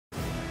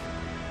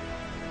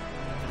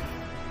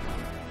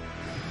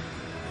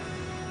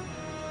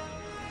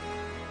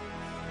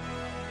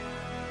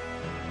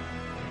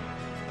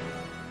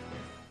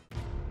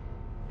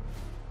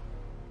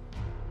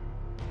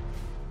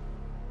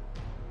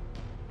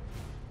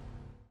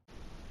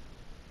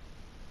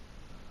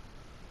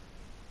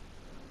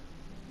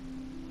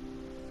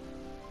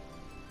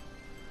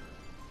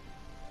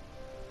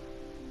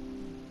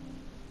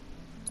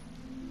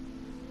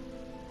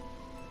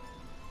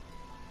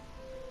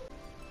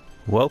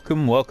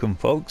Welcome, welcome,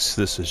 folks.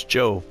 This is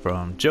Joe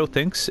from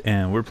joeThinks,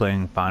 and we're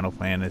playing Final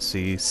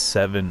Fantasy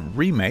VII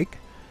Remake.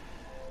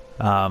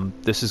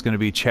 This is going to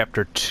be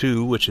Chapter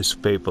 2, which is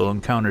Fateful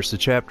encounters the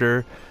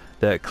chapter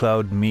that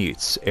Cloud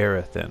meets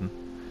Aerith in.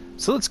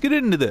 So let's get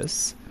into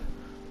this.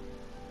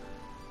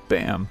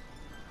 Bam.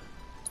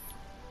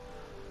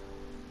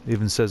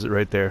 Even says it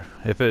right there.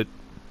 The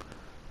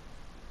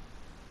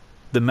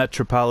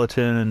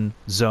metropolitan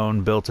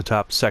zone built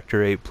atop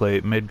Sector 8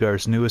 plate,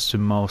 Midgar's newest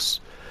and most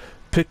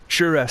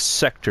picturesque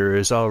sector,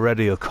 is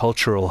already a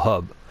cultural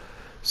hub,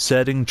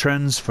 setting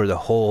trends for the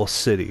whole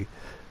city.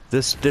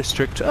 This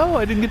district... Oh,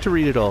 I didn't get to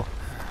read it all.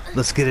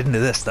 Let's get into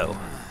this, though.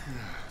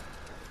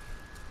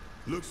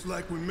 Looks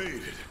like we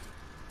made it.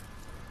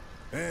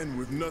 And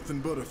with nothing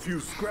but a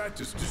few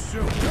scratches to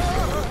show.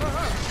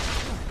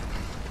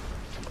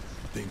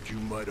 Think you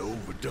might have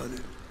overdone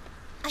it?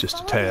 Just a I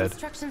followed tad. the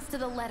instructions to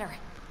the letter.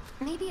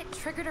 Maybe it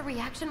triggered a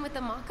reaction with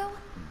the Mako?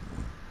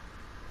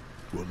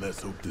 Well,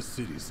 let's hope the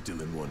city's still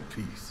in one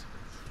piece.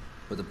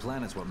 But the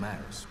planet's what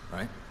matters,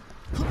 right?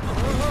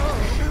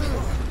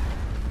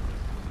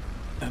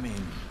 I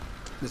mean,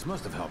 this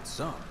must have helped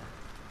some.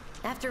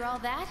 After all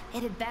that,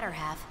 it had better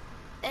have.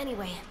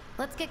 Anyway,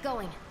 let's get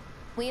going.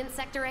 We in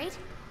Sector 8?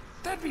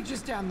 That'd be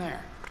just down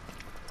there.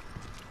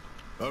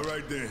 All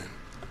right then,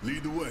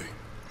 lead the way.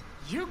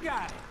 You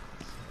got it.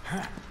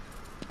 Huh.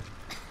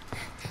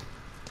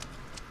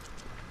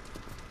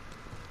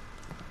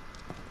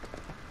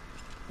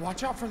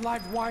 Watch out for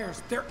live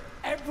wires. They're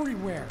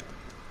everywhere.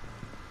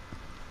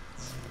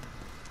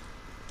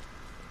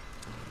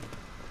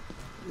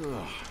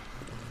 Ugh.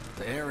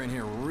 The air in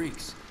here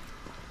reeks.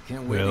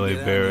 Can't wait Really, to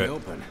get out Barret? in the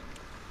open.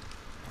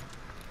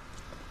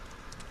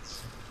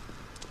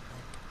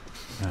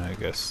 I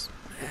guess.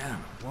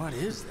 Man, what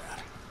is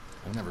that?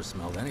 I've never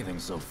smelled anything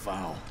so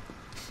foul.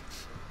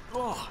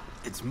 Oh,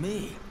 it's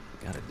me.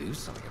 Gotta do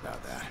something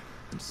about that.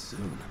 And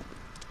soon.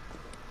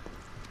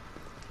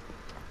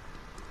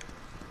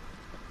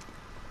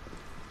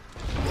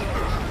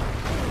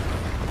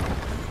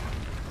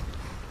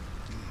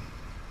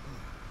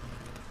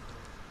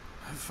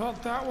 I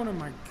felt that one in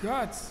my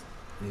guts.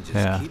 You just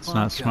Yeah, keep it's on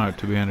not smart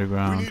to coming. be We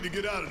underground. need to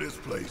get out of this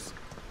place.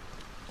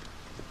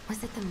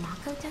 Was it the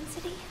Mako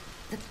density?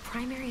 The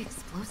primary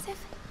explosive?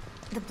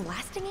 The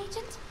blasting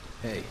agent?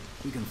 Hey,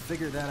 we can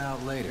figure that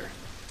out later.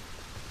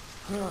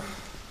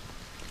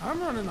 I'm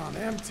running on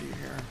empty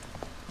here.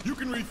 You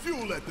can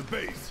refuel at the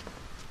base.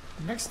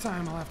 Next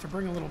time I'll have to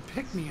bring a little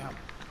pick-me-up.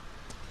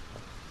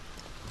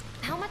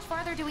 How much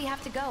farther do we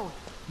have to go?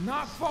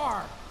 Not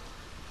far.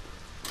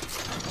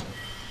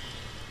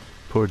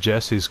 Poor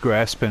Jesse's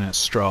grasping at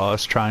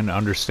straws, trying to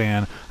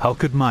understand how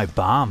could my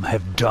bomb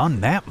have done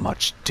that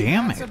much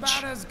damage? That's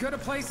about as good a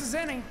place as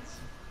any.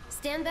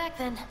 Stand back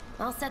then.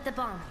 I'll set the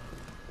bomb.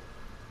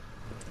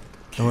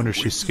 I wonder if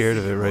she's scared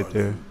of it right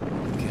there.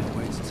 Can't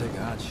wait to take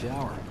a hot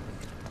shower.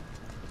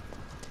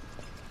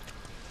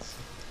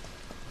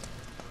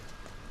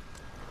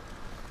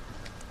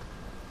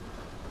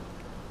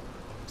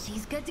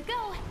 She's good to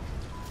go.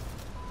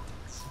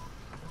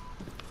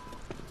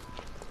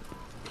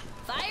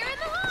 Fire in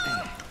the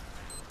hole!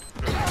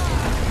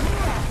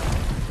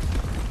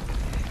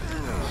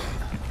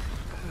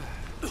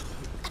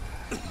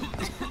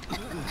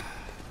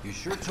 You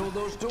sure told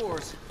those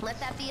doors. Let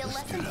that be a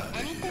lesson to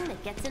anything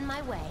that gets in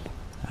my way.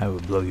 I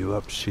would blow you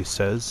up, she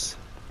says.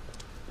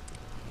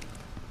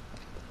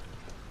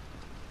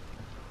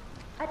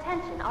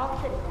 Attention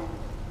all citizens.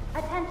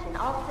 Attention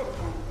all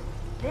citizens.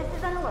 This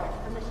is an alert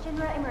from the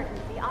Shinra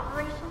Emergency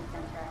Operations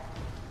Center.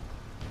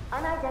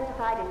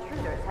 Unidentified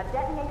intruders have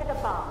detonated a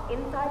bomb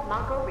inside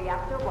Mako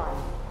Reactor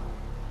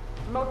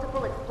 1.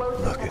 Multiple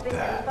explosions Look have at been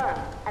that.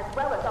 confirmed, as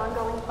well as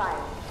ongoing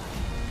fire.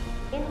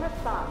 In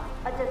response,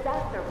 a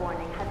disaster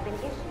warning has been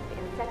issued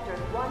in Sectors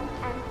 1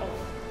 and 8.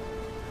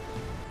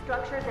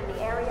 Structures in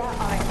the area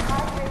are at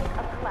high risk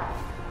of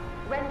collapse,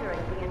 rendering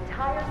the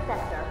entire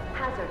sector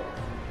hazardous.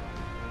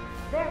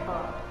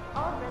 Therefore,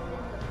 all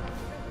residents of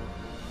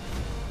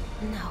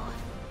No.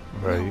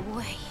 Right. No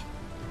way.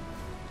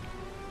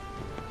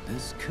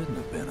 This couldn't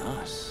have been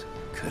us,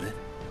 could it?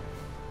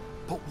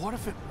 But what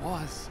if it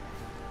was?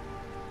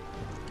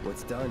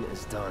 What's done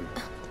is done.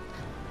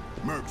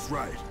 Merc's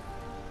right.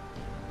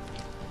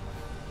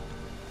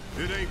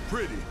 It ain't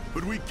pretty,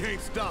 but we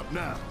can't stop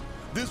now.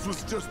 This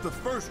was just the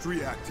first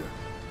reactor,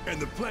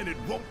 and the planet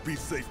won't be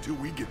safe till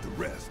we get the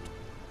rest.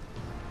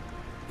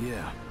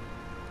 Yeah.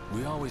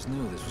 We always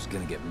knew this was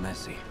gonna get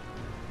messy.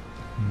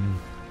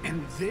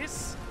 And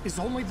this is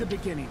only the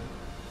beginning.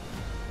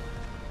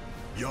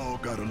 Y'all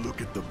gotta look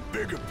at the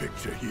bigger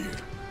picture here.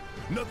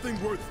 Nothing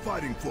worth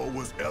fighting for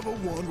was ever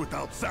won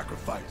without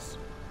sacrifice.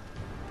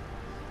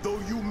 Though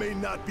you may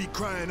not be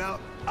crying out,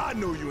 I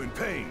know you're in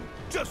pain,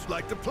 just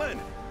like the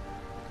planet.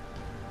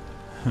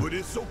 But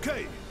it's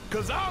okay,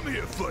 cause I'm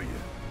here for you,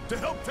 to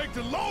help take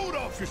the load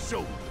off your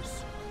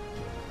shoulders.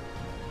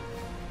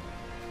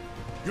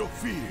 Your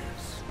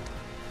fears,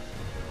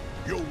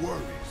 your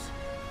worries,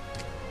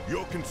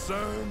 your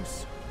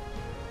concerns,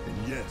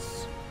 and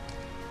yes,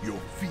 your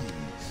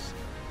fees.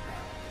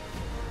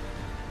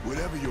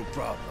 Whatever your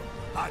problem,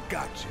 I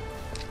got you.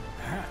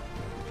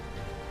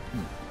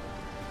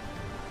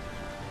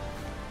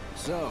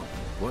 So,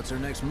 what's our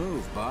next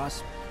move,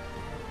 boss?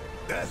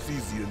 That's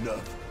easy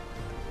enough.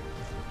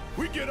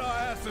 We get our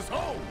asses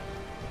home!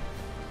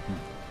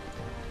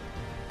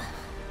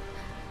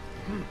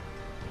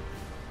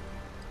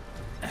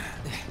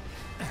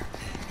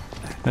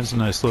 That's a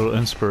nice little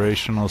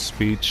inspirational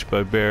speech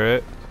by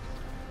Barret.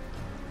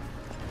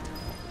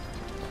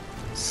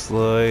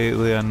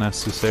 Slightly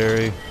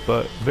unnecessary,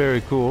 but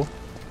very cool.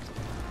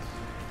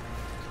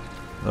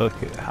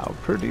 Look at how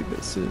pretty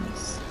this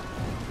is.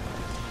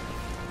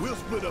 We'll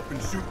split up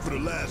and shoot for the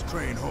last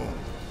train home.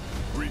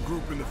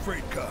 Regroup in the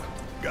freight car.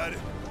 Got it?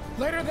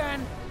 Later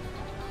then.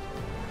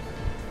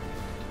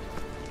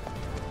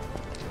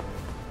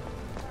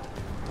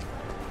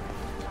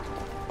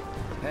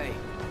 Hey,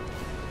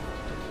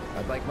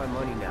 I'd like my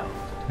money now.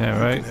 Yeah,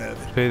 You right? can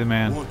have it Pay the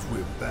man. once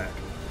we're back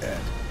at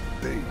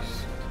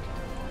base.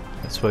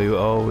 That's why you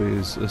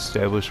always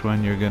establish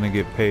when you're gonna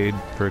get paid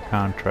per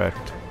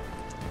contract.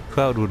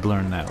 Cloud would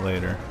learn that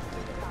later.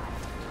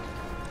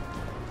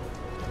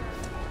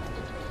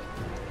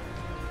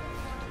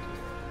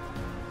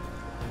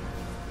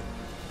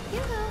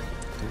 Yoo-hoo.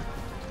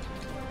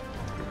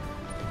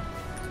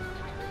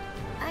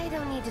 I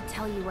don't need to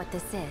tell you what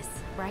this is,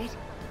 right?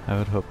 I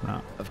would hope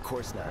not. Of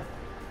course not.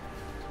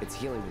 It's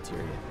healing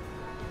materia.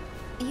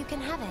 You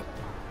can have it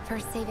for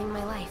saving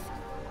my life.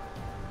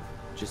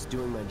 Just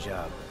doing my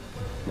job.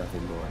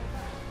 Nothing more.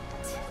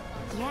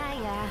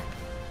 Yeah.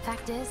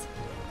 Fact is,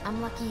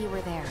 I'm lucky you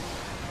were there.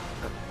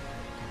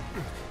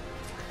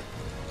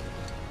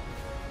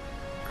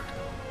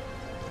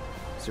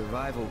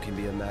 Survival can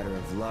be a matter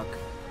of luck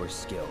or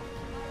skill.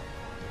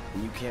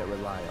 And you can't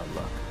rely on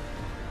luck.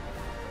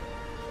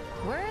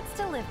 Words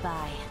to live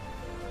by.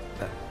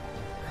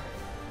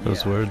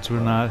 Those Yeah, words were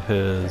not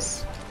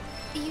his.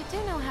 You do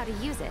know how to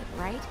use it,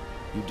 right?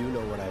 You do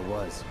know what I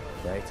was,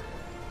 right?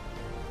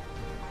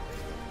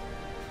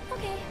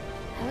 Okay.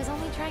 I was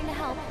only trying to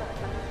help.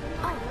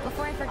 Oh,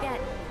 before I forget,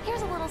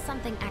 here's a little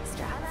something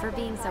extra for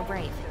being so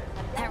brave.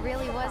 That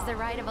really was the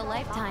ride of a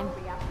lifetime.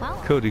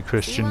 Well, Cody see you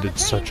Cristian on the did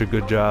such a train.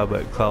 good job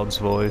at Cloud's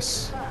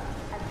voice.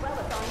 as well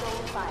as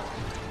ongoing fire.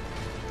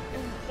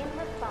 In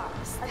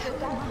response, a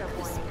disaster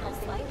warning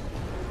has been issued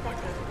in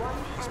sectors 1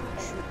 and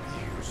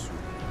 8.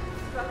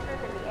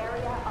 Structures in the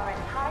area are at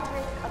high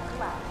risk of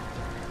collapse,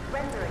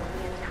 rendering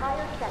the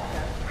entire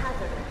sector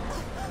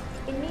hazardous.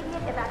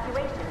 Immediate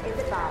evacuation is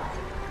advised.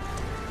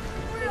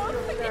 If you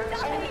observe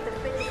any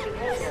suspicious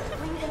behavior,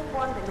 please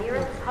inform the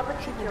nearest public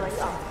security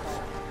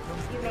officer.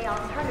 You may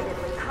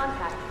alternatively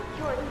contact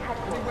security Any way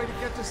headquarters. to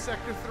get to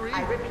Sector 3?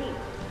 I repeat.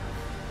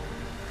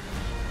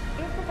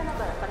 This is an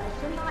alert from the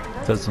Shinra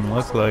Emergency Doesn't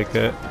look like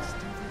it.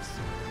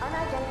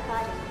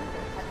 Unidentified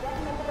intruders have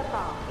detonated a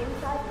bomb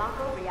inside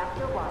Mako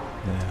Reactor 1.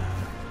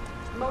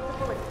 Yeah.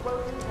 Multiple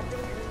explosions have been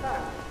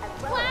confirmed, as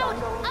well as Cloud,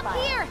 ongoing up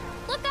fire. here!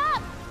 Look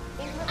up!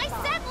 In I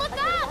response, said look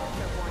a up!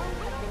 disaster warning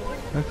has been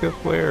issued Look in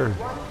up where?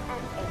 sectors 1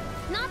 and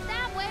 8. Not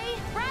that way!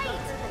 Right!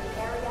 Structures in the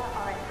area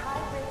are at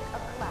high risk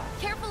of collapse.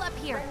 Careful up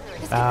here.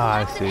 This could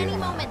Ah, I collapse see. at any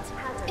moment.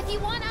 If you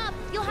want up,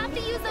 you'll have to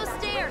use those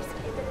stairs.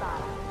 Is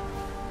advised.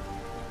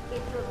 If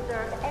you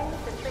observe any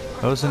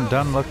suspicious I wasn't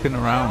done looking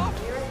around.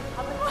 nearest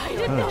public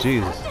Oh,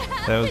 jeez.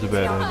 That was a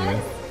bad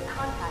idea.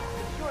 contact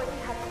security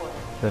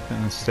headquarters.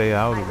 Definitely stay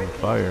out of the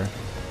fire.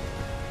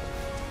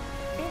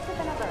 This is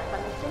an alert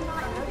from the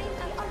Shinra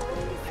Emergency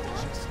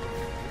Operations Center.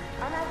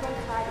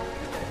 Unidentified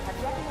intruders have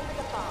detonated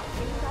a bomb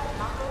inside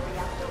Mako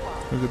Reactor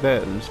 1. Look at that.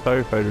 There's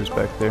firefighters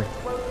back there.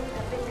 Explosions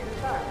have been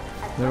confirmed,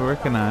 as They're well as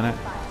working on it.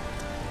 ongoing fire.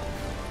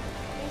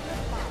 In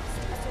response,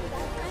 a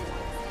disaster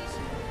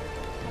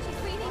She's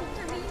waiting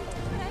for me,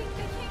 but I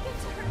can't get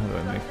to her. How do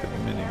I make the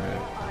mini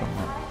map come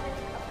up?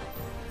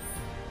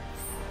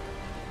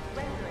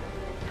 rendering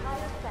the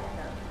entire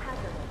sector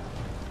hazardous.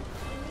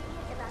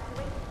 Immediate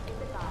evacuation is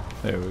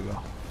advised. There we go.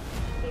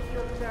 If you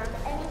observe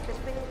any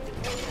suspicious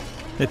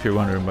behavior, If you're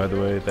wondering, by the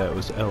way, that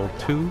was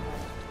L2. you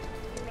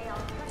may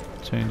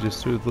alternatively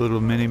Changes through the little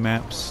mini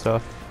map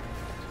stuff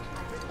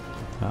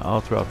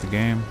all throughout the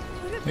game.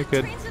 You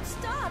could. have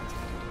stopped?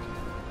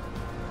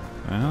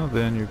 Well,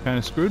 then you're kind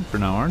of screwed for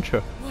now, aren't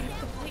you? What if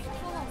the plate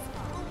falls?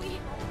 Will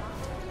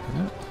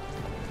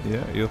we?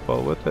 Yeah, you'll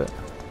fall with it.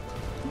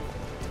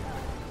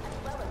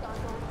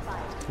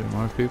 Is there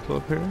more people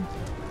up here?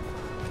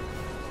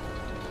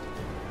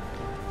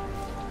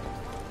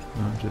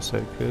 No, just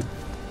I could.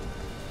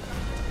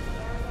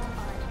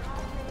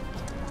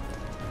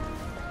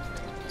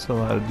 It's a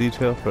lot of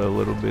detail for a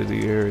little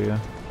bitty area.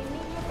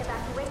 immediate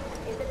evacuation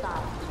is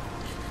advised.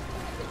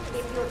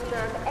 If you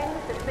observe any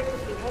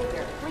suspicious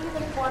behavior, please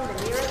inform the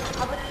nearest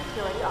public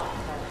security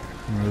officer.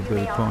 A little You bit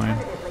may of coin.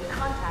 alternatively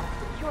contact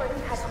security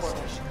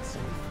headquarters.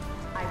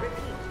 I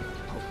repeat.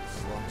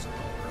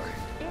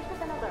 This is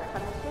an alert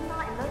from the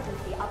Shinra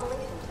Emergency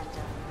Operations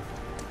Center.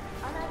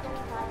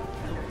 Unidentified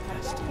intruders have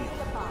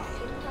detonated a bomb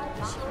inside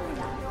Mako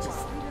Reactor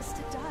 1. Leave us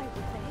to die,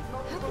 would they?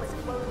 Multiple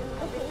explosions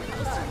have been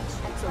confirmed,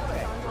 as well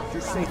as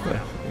ongoing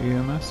fire.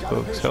 EMS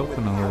folks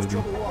helping a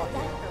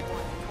lady.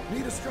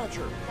 Need a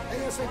stretcher.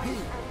 ASAP.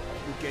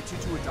 We'll get you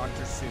to a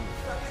doctor soon.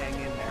 Hang in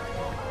there.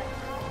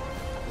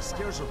 The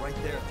stairs are right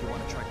there if you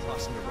want to try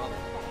crossing the rubble.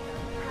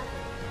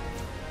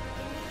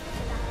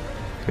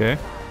 Okay,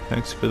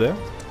 thanks for that.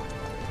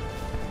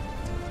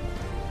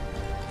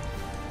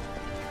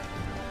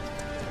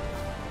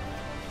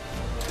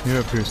 You're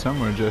up here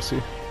somewhere,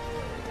 Jesse.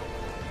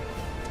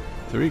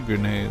 3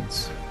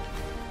 grenades.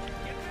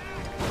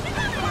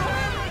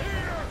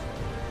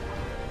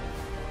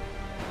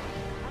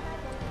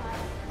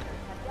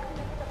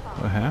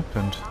 What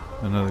happened?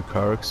 Another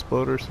car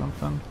explode or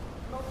something?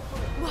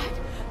 What?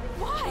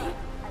 Why?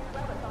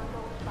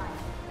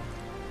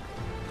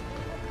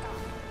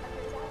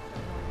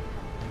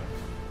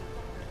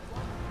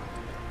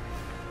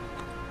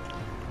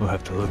 We'll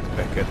have to look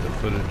back at the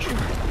footage.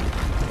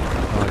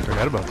 Oh, I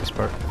forgot about this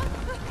part.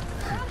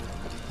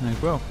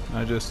 Like, well,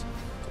 I just...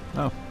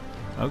 Oh.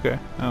 Okay.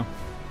 Oh.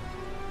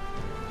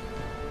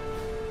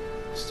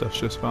 Stuff's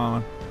just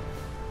falling.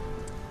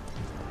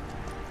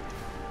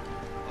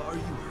 Are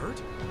you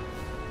hurt?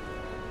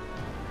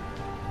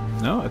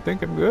 No, I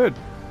think I'm good.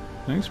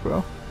 Thanks,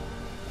 bro.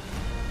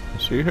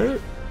 Is she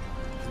hurt?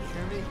 Can you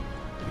hear me?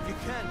 If you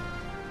can,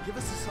 give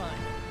us a sign.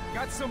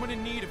 Got someone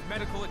in need of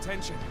medical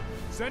attention.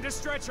 Send a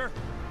stretcher.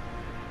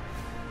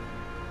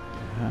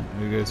 Yeah,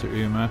 you guys are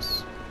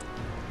EMS.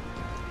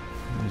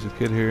 There's a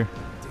kid here.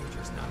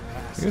 Danger's not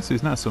past. I guess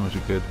he's not so much a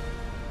kid.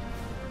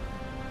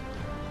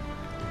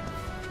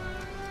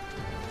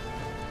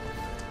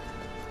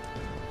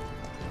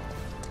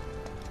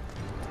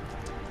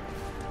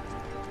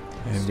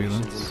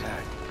 Ambulance.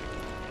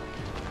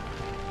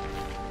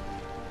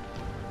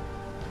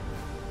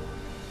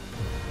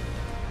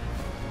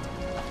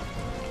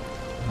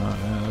 Oh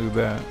yeah, look at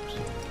that.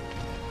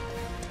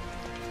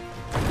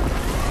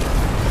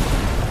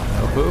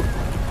 Boop.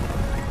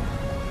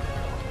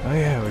 Oh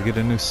yeah, we get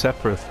a new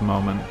Sephiroth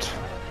moment.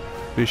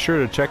 Be sure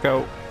to check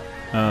out,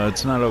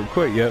 it's not out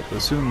quite yet,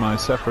 but soon my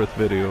Sephiroth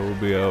video will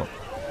be out.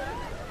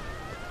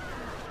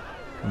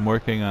 I'm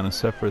working on a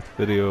Sephiroth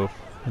video.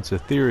 It's a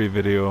theory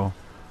video.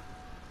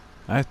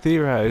 I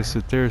theorize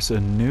that there's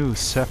a new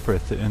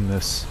Sephiroth in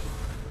this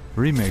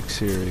remake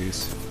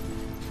series.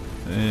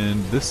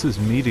 And this is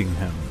meeting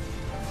him,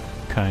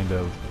 kind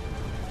of.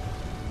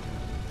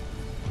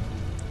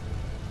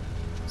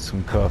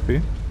 Some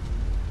coffee.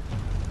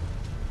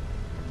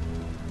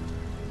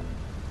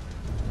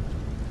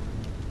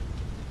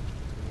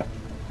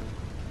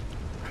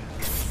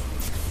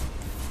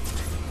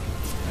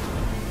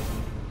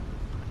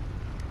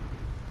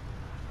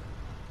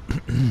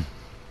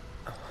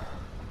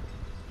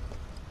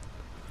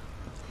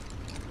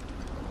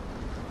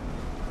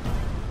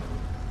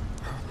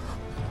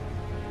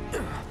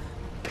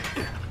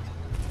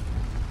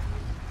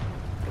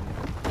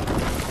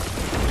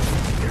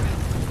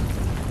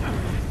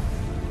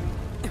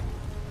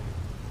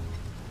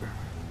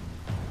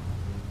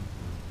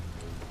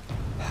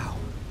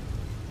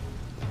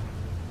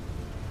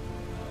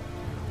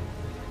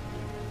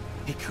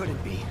 It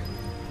couldn't be.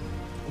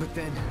 But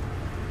then...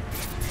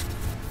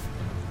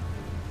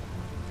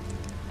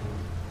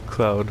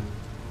 Cloud.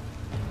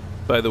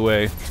 By the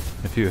way,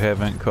 if you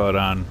haven't caught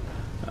on,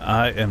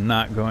 I am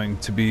not going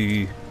to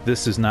be...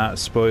 This is not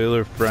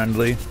spoiler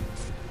friendly.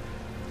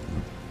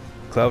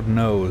 Cloud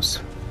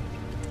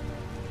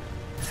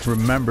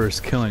remembers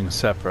killing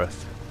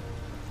Sephiroth.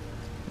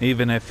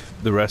 Even if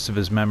the rest of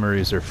his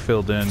memories are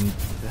filled in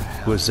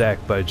with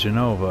Zack by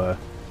Genova,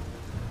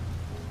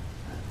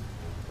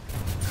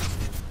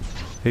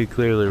 he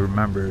clearly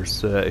remembers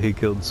that he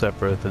killed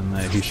Sephiroth and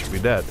that he should be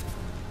dead.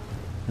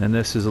 And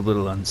this is a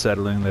little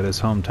unsettling that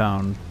his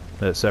hometown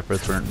that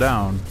Sephiroth burnt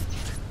down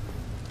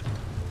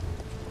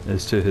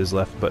is to his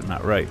left but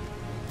not right,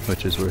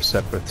 which is where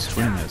Sephiroth's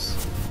swing is.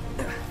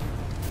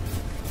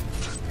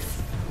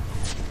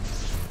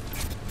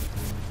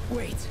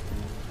 Wait.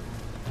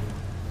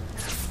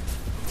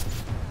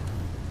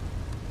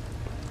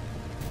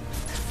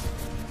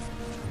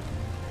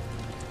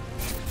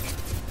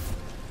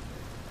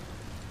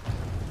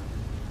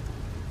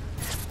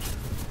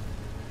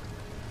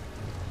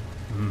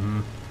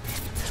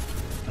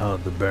 Oh,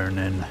 the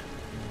burn-in.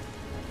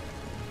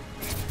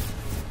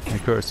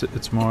 Of course,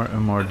 it's more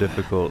and more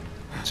difficult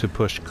to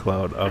push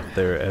Cloud out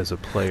there as a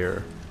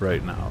player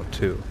right now,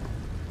 too.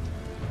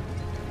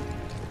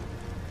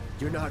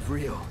 You're not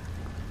real.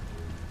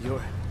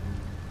 You're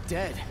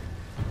dead.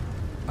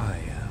 I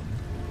am.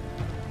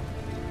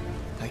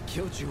 I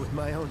killed you with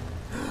my own...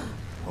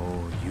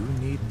 Oh, you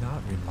need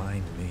not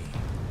remind me.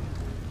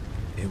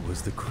 It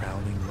was the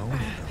crowning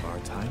moment of our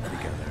time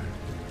together.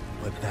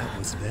 But that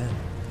was then,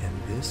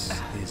 and this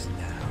is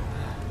now.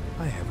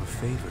 I have a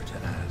favor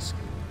to ask.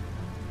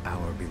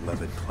 Our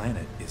beloved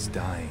planet is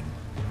dying.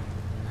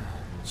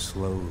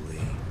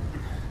 Slowly.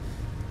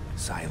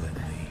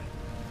 Silently.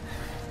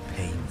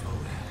 Painfully.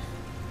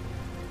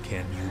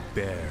 Can you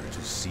bear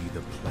to see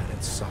the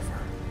planet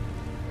suffer?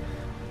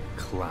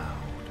 Cloud.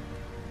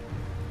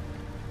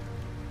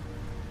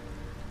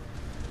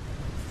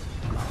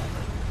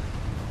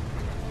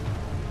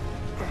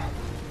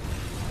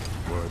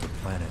 were the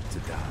planet to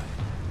die.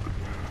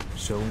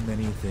 So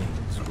many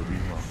things would be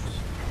lost.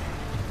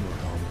 Your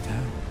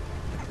hometown,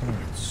 it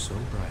burns so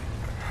bright.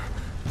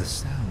 The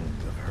sound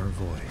of her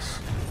voice,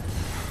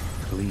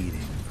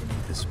 pleading for me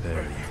to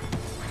spare you.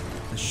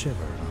 The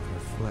shiver of her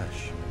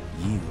flesh,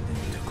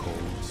 yielding to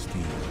cold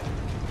steel.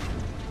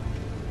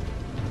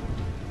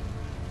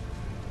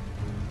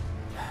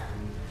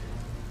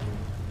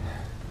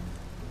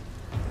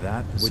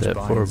 That Is which that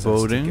binds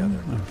foreboding us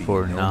together or would be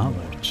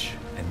foreknowledge? no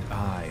more, and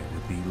I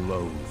would be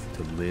loath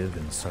to live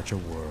in such a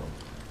world,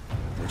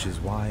 which is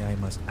why I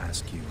must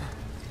ask you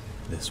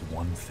this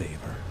one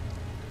favor.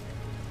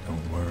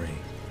 Don't worry,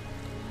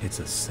 it's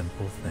a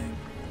simple thing.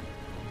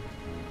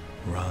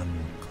 Run,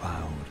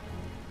 Cloud.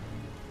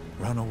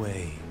 Run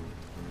away.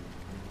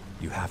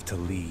 You have to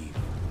leave.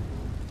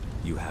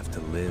 You have to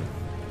live.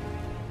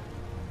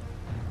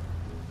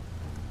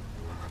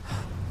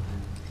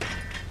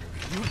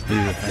 You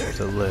have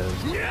to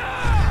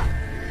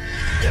live.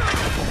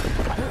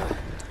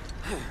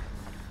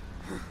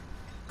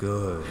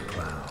 Good,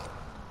 Cloud.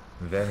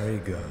 Very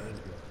good.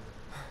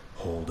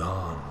 Hold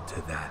on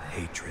to that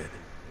hatred.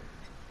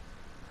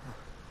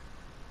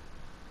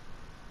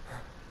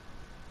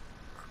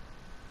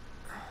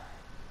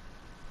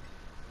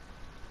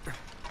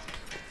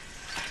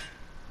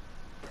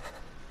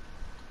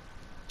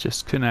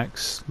 Just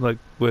connects, like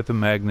with a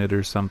magnet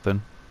or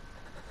something.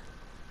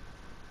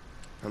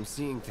 I'm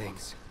seeing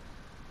things.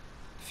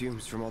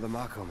 Fumes from all the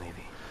Mako,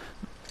 maybe.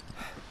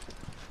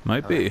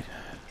 Might be. You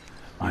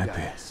Might got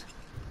be. this.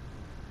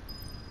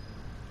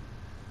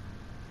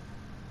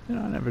 You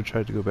know, I never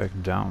tried to go back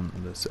down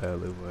this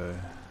alleyway.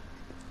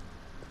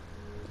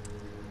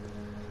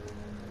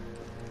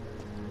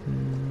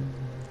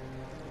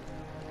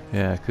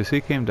 Yeah, because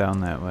he came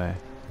down that way.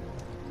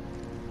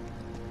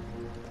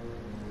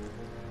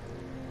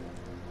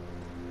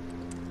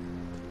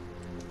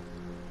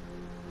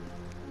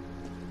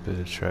 Bit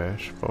of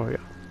trash for you.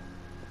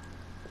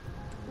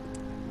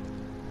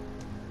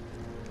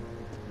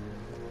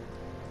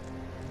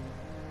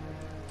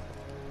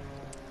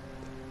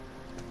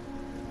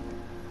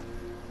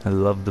 I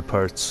love the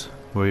parts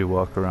where you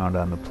walk around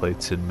on the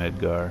plates in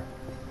Midgar,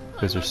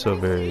 because there's so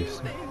very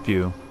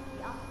few.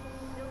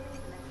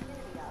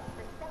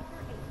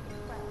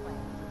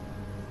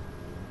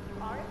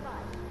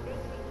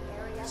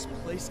 This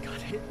place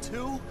got hit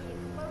too?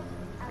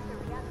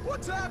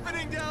 What's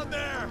happening down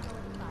there?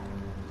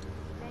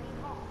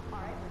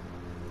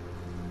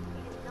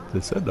 They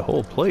said the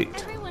whole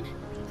plate. Everyone,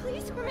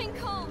 please remain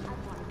calm.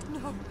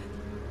 No.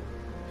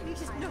 I need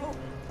to know.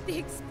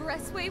 The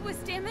expressway was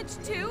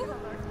damaged too?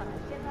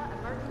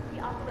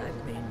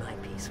 I've made my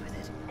peace with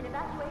it. An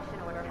evacuation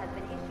order has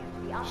been issued to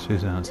the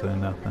She's not saying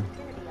nothing.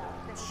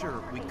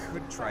 Sure, we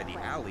could try the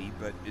alley,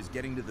 but is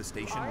getting to the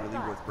station really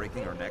worth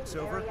breaking our necks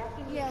over?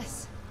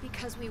 Yes,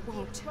 because we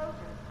won't.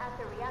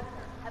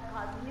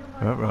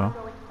 Uh-oh.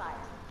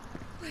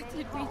 What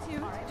did we do?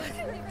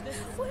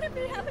 What if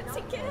it happens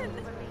again?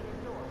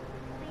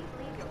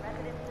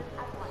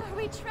 Are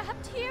we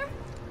trapped here?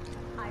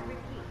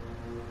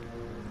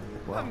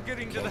 Well, I'm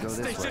getting to can't that go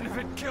this station way. if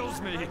it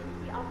kills me.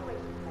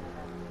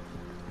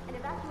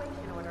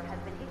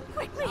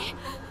 Quickly!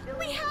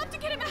 We have to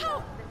get him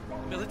out!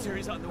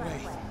 Military's on the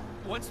way.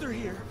 Once they're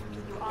here,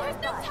 There's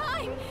no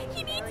time!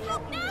 He needs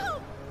help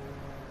now!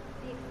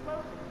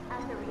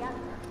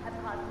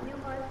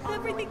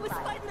 Everything was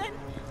fine then.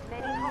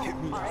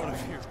 get me out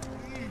of here,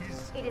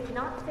 please. It is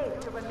not safe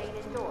to remain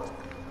indoors.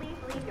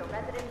 Please leave your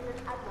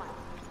residences at once.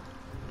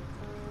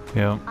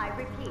 Yeah, I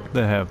repeat,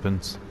 that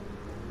happens.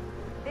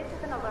 this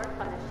is an alert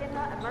from the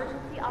Shinra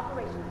Emergency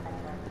Operations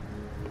Center.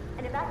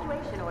 An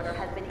evacuation order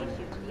has been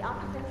issued to the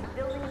occupants of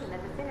buildings in the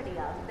vicinity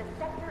of the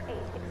Sector 8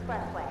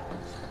 Expressway.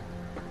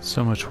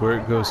 So much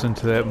work goes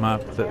into that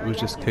map that we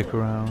just kick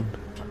around.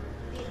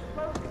 The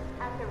explosions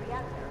at the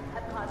reactor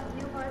have caused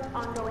numerous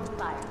ongoing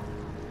fires.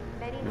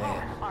 Many homes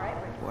Man, are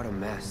at risk. what a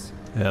mess.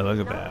 Yeah, look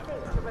It at is not that.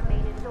 safe to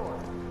remain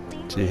indoors.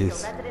 Please leave your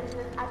Jeez.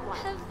 residences at once.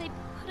 Have they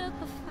put out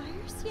the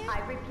fires yet?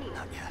 I repeat,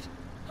 Not yet.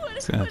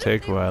 It's gonna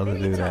take a while to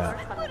do that.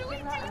 What do we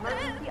do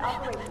Emergency then?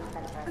 Operations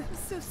Center. I'm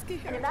so An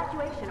scared.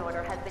 evacuation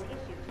order has been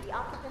issued to the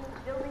occupants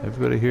of buildings.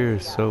 Everybody here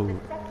is so in the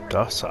Sector 8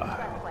 docile.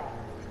 Expressway.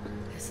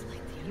 It's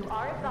like the You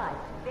are advised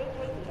to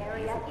vacate the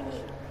area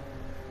immediately.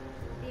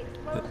 The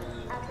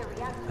explosions at the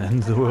reactor. The end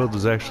of the world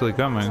is actually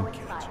coming.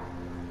 Ongoing fires.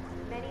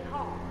 Many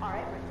homes are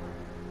at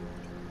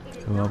risk.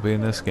 It won't be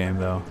in this game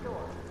though.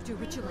 Do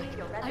what you like.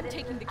 I'm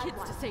taking the kids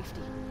to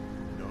safety.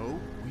 No,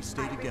 we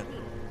stay together.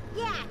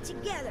 Yeah,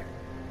 together.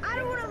 I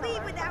don't want to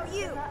leave without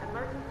you.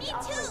 Me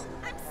too.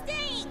 I'm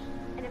staying.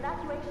 An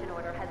evacuation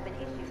order has been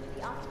issued to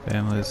the occupants.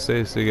 Family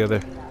stays together.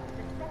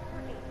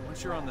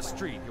 Once you're on the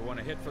street, you'll want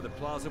to hit for the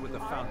plaza with the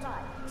fountain.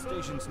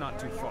 Station's not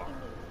too far.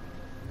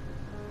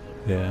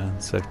 Yeah,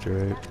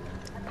 Sector 8.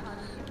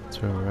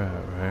 That's where we're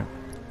at, right?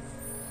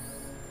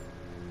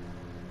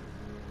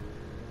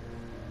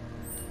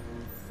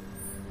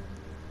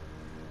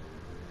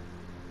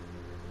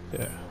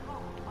 Yeah.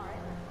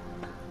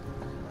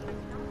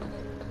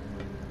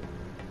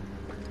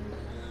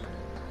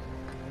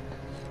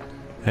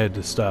 Had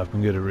to stop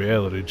and get a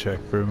reality check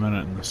for a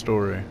minute in the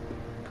story.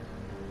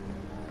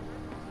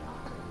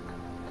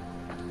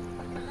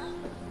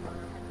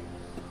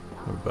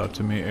 We're about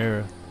to meet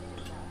Aerith.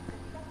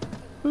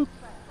 Boop.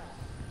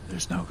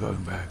 There's no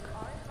going back.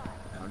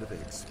 How do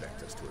they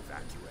expect us to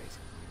evacuate?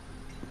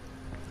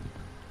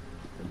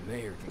 The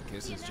mayor can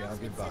kiss his job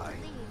goodbye.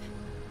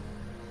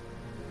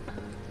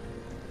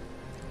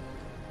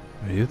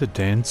 Are you the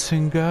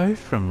dancing guy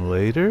from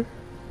later?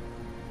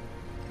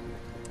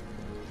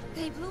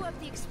 They blew up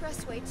the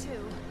expressway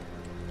too.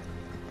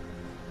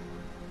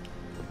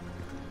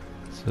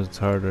 So it's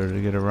harder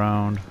to get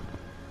around.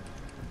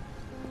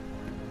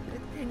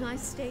 Good thing I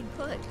stayed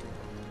put.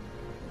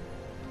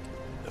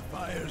 The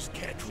fires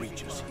can't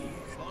reach us here.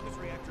 As long as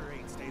reactor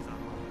 8 stays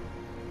online.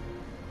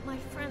 My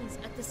friends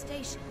at the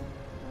station.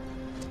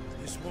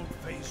 This won't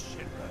phase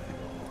Shinra.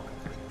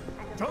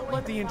 Don't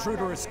let the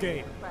intruder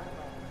escape.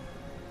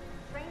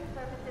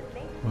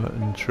 What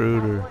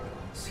intruder?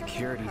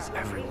 Security's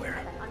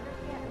everywhere.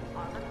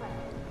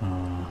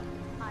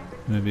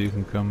 Maybe you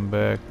can come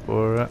back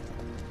for it.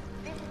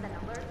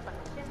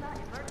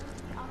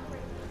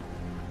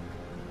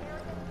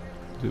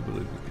 I do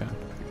believe you can.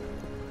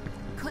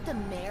 Could the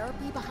mayor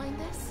be behind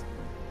this?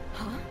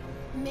 Huh?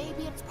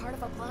 Maybe it's part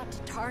of a plot to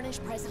tarnish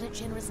President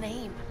Shinra's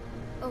name.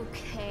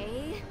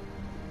 Okay.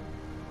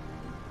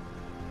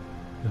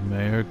 The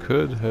mayor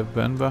could have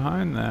been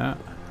behind that.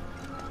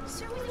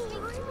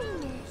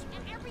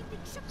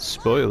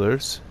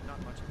 Spoilers.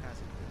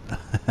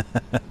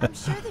 I'm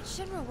sure that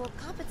Shinra will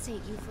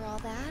compensate you for all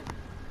that.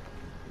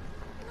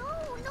 No,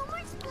 no more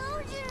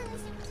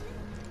explosions!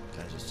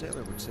 As a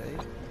sailor would say,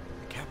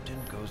 the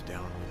captain goes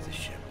down with the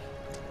ship.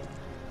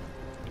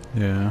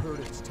 Yeah. I heard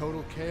it's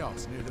total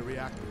chaos near the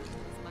reactor. It's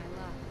my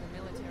luck.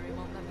 The military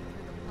won't let me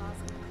through the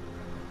plaza.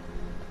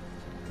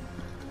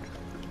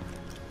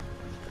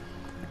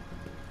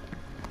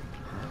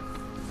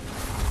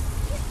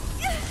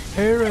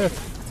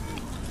 Aerith!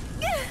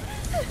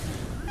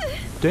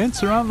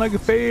 Dance around like a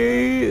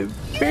fairy!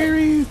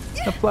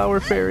 A flower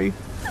fairy.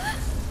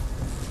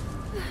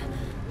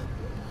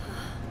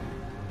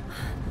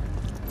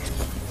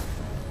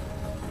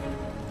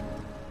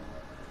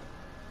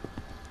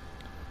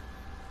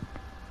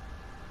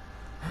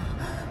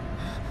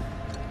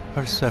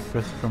 Our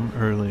Sephiroth from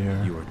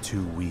earlier. You are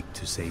too weak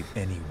to save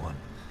anyone.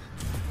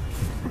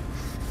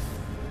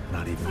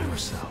 Not even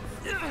yourself.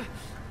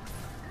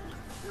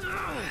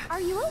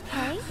 Are you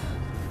okay?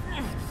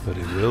 But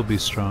he will be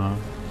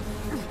strong.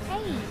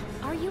 Hey,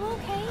 are you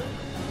okay?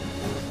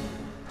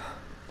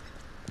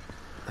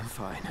 I'm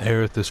fine.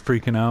 Aerith is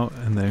freaking out,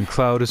 and then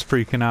Cloud is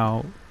freaking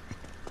out.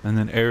 And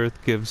then Aerith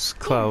gives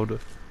Cloud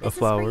a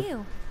flower. This is for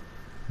you.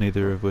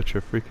 Neither of which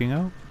are freaking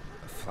out.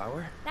 A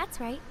flower? That's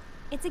right.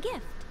 It's a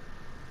gift.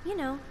 You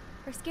know,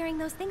 for scaring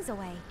those things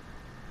away.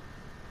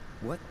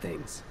 What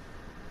things?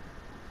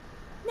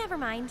 Never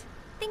mind.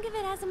 Think of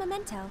it as a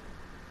memento.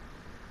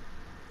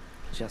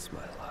 Just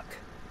my luck.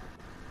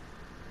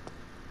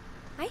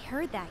 I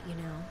heard that, you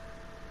know.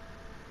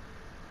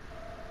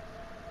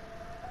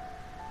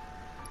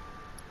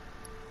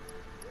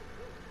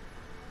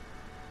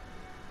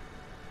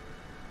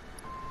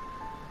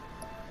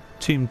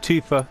 Team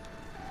Tifa.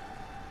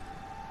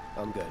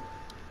 I'm good.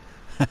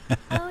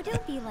 Oh,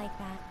 don't be like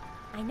that.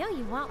 I know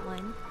you want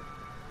one.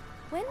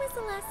 When was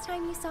the last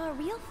time you saw a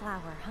real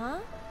flower, huh?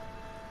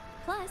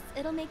 Plus,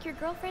 it'll make your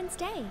girlfriend's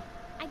day.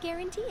 I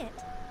guarantee it.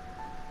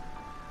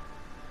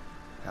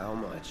 How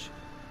much?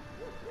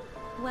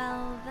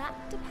 Well,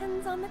 that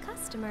depends on the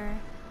customer.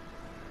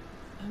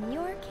 In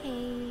your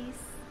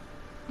case,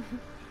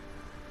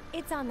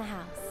 it's on the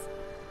house.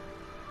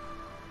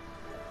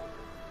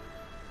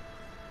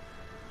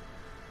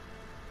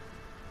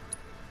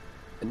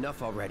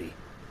 Enough already.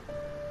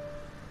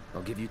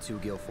 I'll give you 2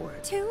 gil for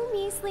it. 2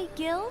 measly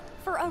gil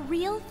for a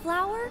real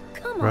flower?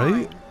 Come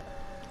Right? on.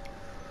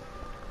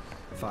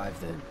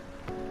 5 then.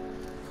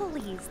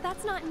 Please,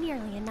 that's not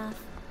nearly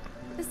enough.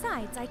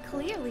 Besides, I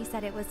clearly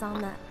said it was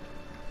on the...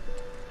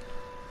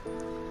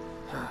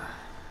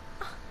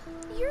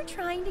 You're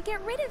trying to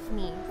get rid of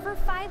me for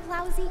 5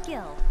 lousy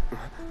gil.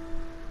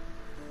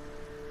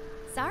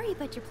 Sorry,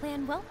 but your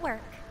plan won't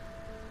work.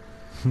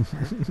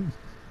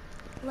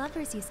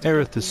 Lovers used to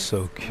Aerith get is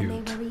so these when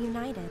cute. they were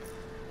reunited.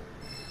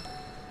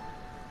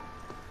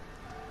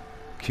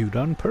 Cute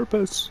on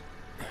purpose.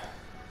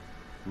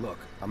 Look,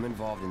 I'm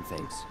involved in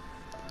things.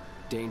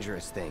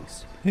 Dangerous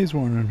things. He's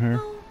warning her.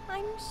 Oh,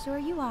 I'm sure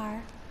you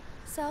are.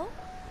 So?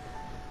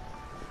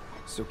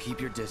 So keep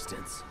your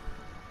distance.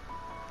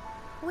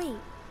 Wait,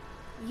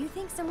 you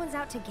think someone's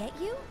out to get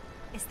you?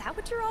 Is that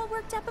what you're all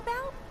worked up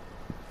about?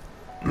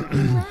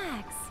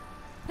 Relax.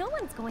 No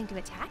one's going to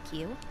attack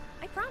you.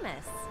 I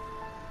promise.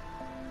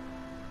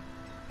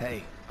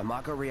 Hey, a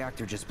Mako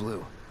reactor just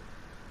blew.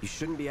 You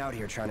shouldn't be out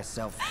here trying to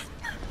self...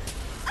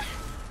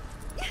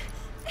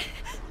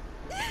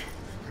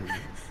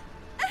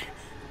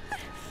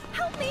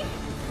 Help me!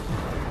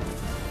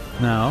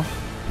 Now,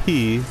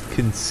 he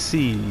can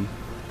see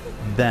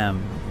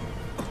them.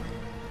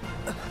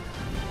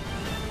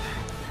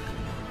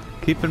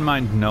 Keep in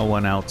mind no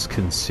one else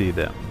can see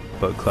them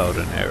but Cloud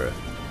and Aerith.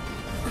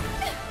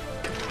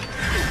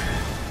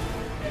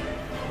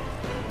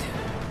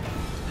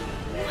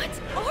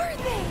 What are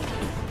they?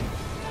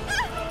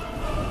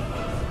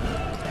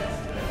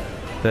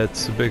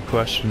 That's the big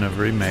question of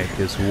Remake,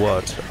 is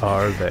what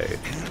are they?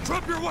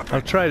 Drop your weapon.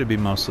 I'll try to be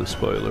mostly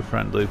spoiler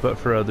friendly, but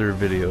for other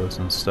videos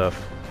and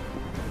stuff.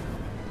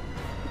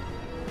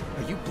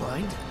 Are you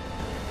blind?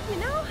 You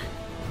know,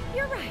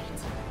 you're right.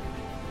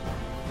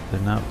 They're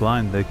not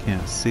blind, they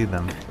can't see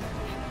them.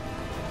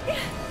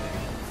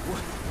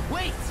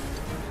 Wait!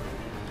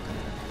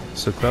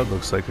 So Cloud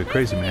looks like a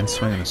crazy man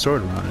swinging a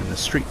sword around in the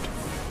street.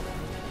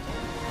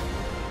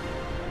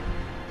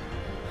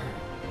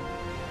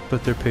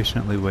 But they're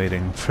patiently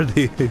waiting for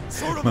the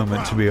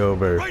moment to be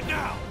over. Right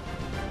now.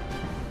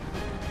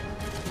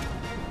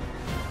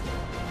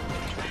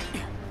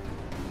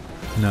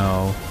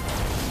 No.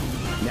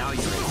 Now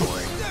you're ready for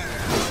it.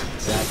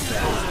 That's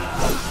that.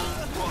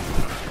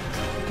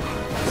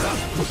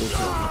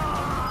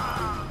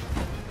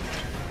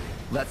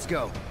 Let's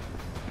go.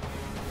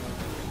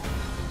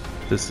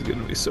 This is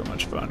gonna be so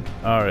much fun.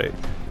 Alright,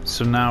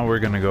 so now we're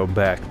gonna go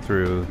back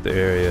through the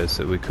areas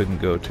that we couldn't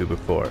go to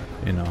before.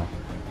 You know,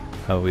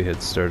 how we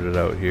had started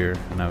out here,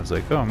 and I was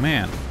like, oh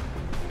man,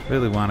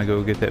 really want to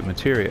go get that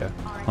materia.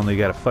 Only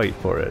gotta fight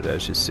for it,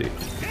 as you see.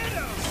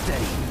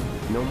 Steady.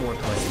 No more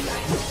playing.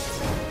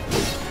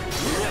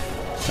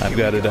 I've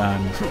got it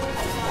on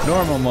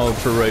normal mode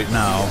for right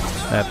now,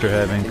 after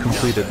having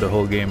completed the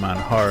whole game on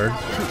hard.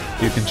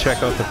 You can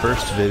check out the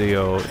first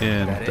video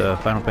in the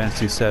Final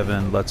Fantasy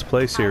VII Let's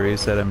Play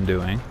series that I'm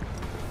doing,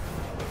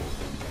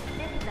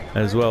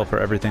 as well for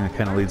everything that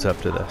kind of leads up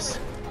to this.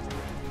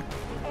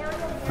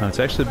 It's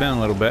actually been a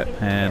little bit,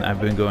 and I've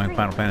been going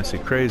Final Fantasy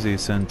crazy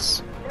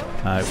since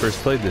I first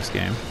played this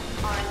game,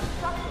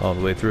 all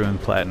the way through and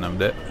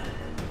platinumed it.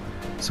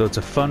 So it's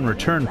a fun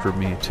return for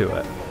me to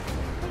it.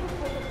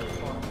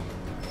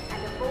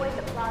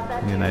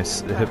 A nice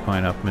hit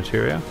point up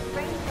materia.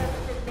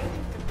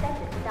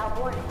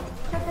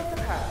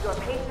 Your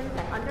patience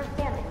and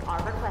understanding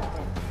are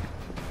requested.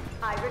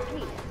 I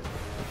repeat.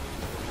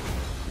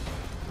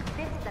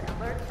 This is an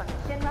alert from the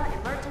Shinra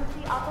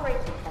Emergency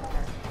Operations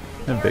Center.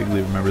 I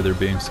vaguely remember there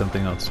being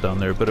something else down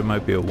there, but it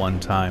might be a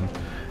one-time.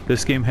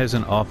 This game has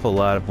an awful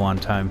lot of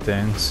one-time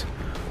things,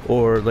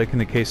 or like in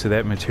the case of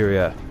that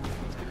materia,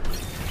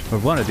 or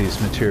one of these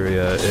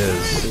materia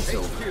is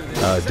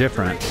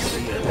different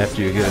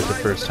after you get it the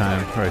first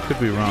time, or I could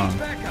be wrong,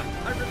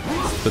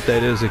 but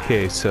that is a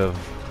case of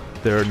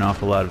there are an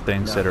awful lot of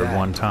things that are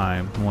one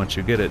time. Once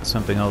you get it,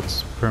 something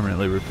else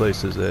permanently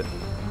replaces it,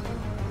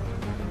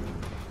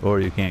 or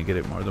you can't get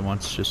it more than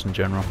once, just in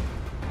general.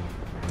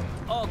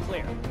 All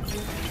clear.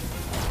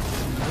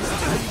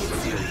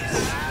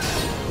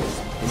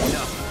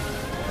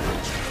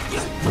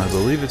 I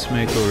believe it's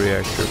Mako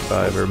Reactor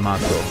 5, or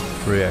Mako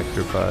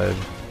Reactor 5.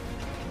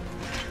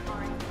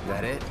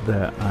 That it?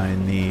 That I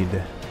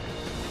need.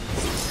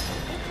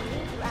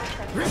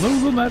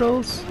 Move the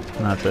medals!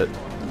 Not that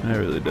it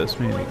really does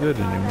me any good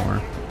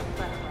anymore.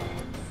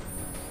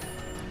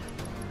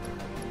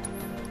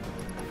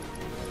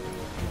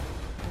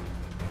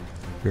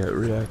 Yeah,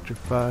 Reactor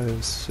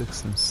 5,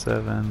 6, and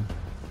 7.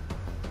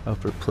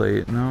 Upper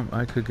plate. No,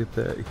 I could get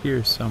that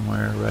here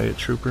somewhere, Riot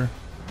Trooper.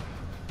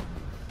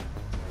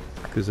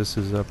 Because this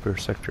is upper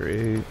sector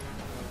 8.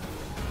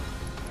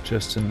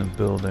 Just in the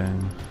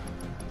building.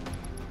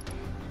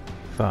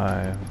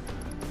 5.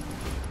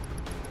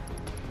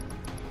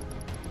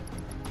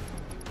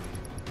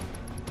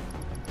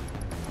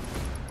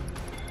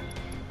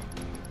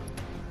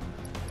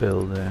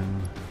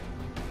 Building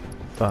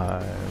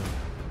 5.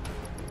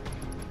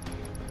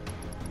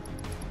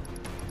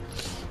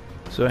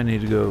 So I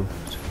need to go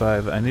to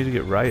 5. I need to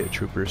get riot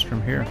troopers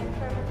from here.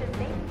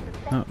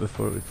 Oh,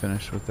 before we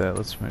finish with that,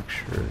 let's make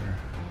sure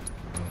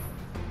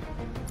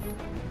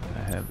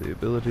I have the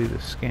ability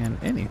to scan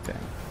anything.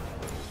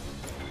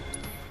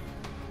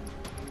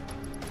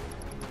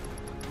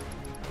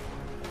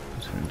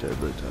 Turn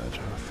deadly dodge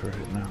off for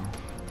right now.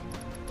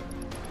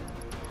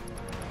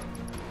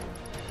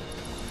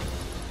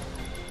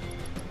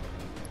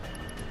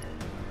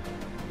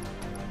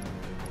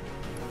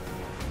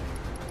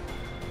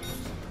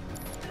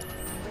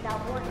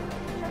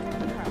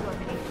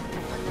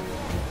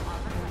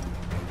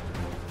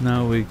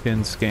 Now we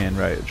can scan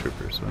riot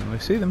troopers when we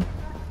see them.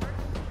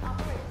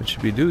 It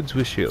should be dudes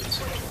with shields.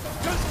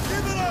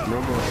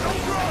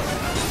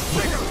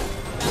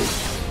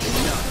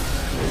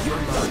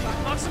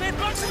 Box him in!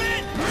 Box him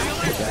in!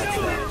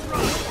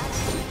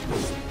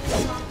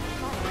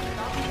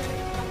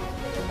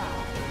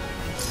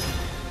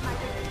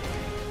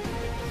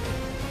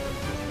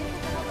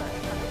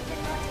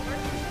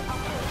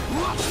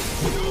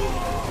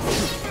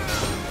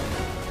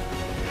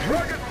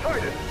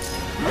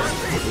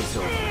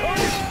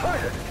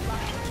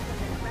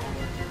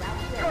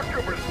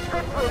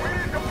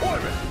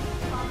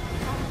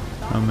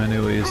 How many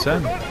will you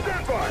send?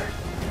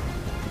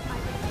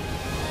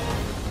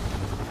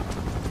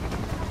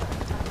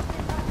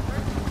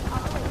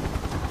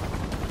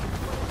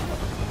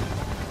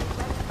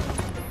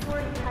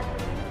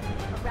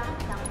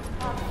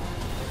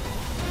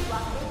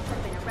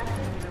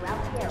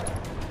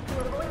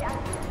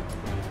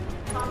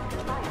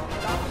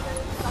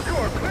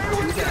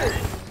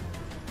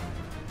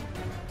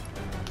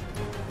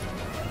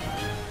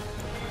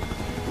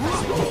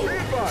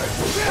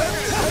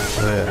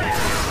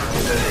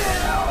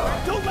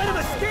 Don't let him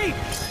escape!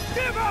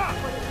 Give up!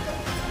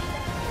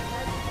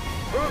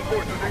 Ground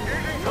forces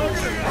engaging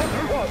target in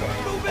Hunter Plaza.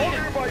 All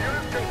nearby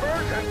units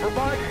converge and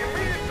provide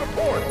immediate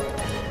support.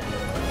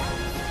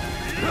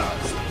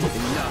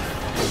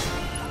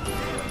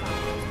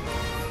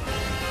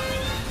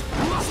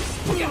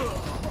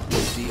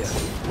 See ya.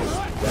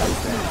 That's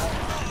that.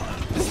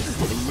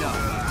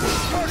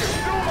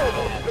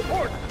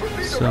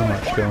 So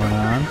much going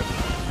on.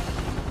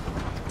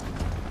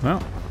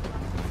 Well,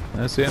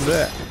 that's the end of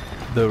that.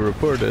 The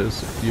report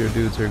is your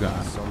dudes are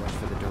gone. So much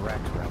for the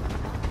direct route.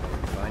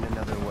 Find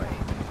another way.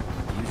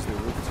 Use the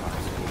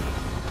rooftops.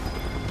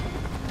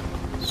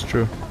 It's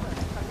true.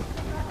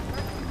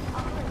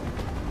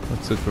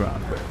 Let's look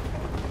around here.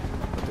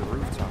 But the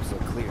rooftops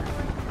look clear.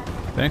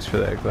 Thanks for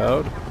that,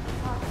 Cloud.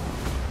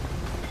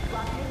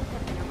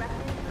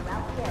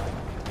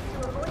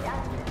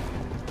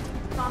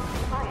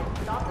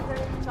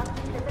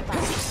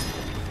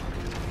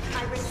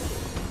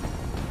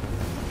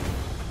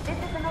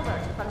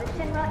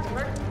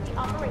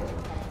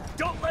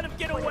 Don't let him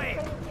get away!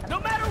 No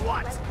matter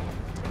what!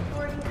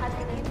 Security has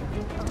been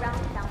introduced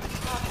around South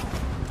Plaza.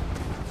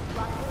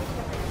 Blockades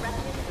have been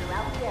erected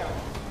throughout the area.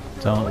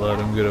 Don't let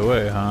him get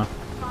away, huh?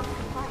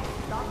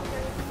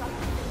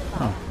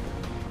 Oh.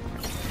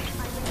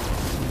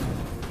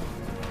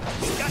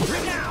 Got you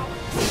now!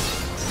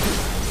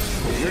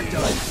 You're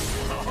done.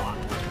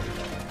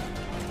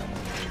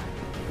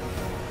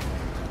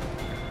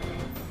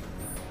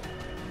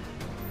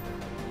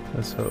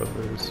 That's how it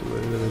is, the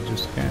way that I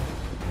just can't.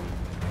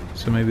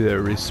 So maybe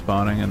they're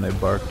respawning and they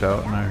barked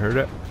out and I heard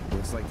it.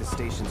 Looks like the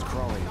station's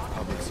crawling with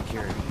public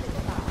security.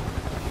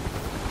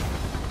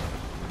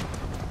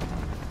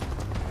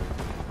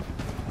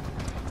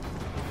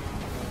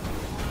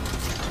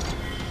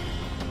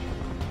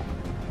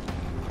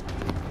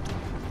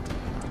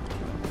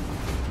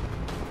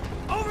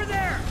 Over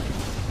there!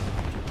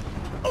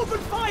 Open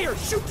fire!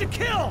 Shoot to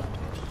kill!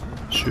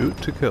 Shoot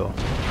to kill.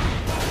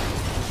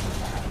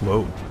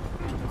 Whoa.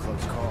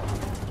 Close call.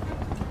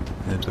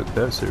 They took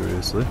that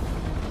seriously.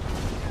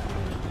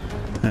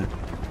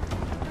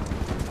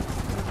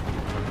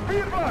 Be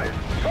advised!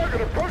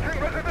 Target approaching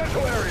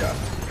residential area!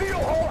 Seal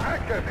hall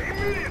access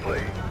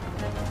immediately!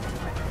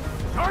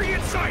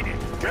 Target sighted!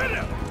 Get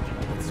him!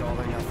 It's all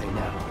or nothing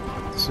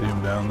now. See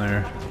him down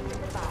there.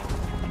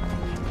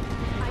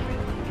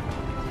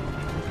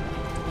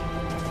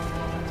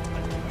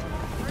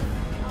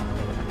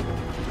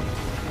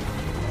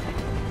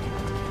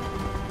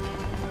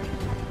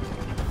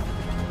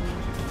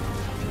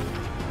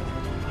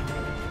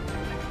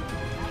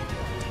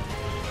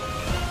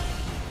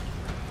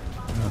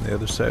 On the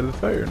other side of the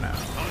fire now.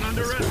 Don't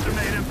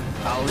underestimate him!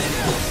 I'll in.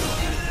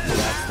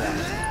 That's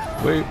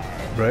that. Wait,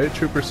 right,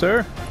 Trooper,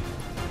 sir?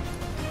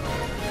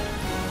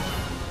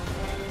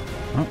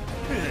 Oh.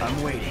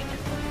 I'm waiting.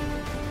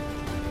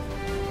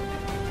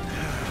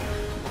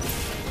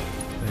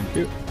 Thank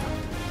you.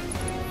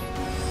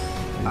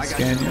 I got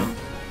Scan you. you.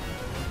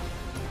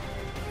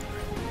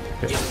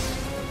 Okay.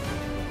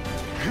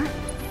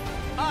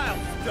 I'll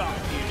stop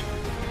you!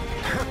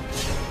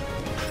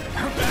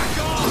 Back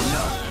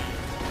off!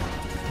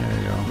 There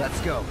you go.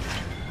 Let's go.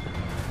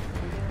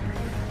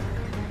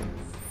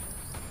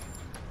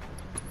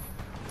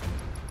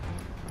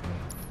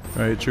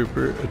 Alright,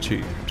 Trooper,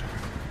 achieved.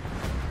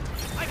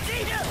 I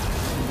see him!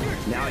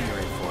 Now you're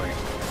in for it.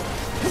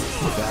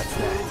 That's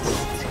that.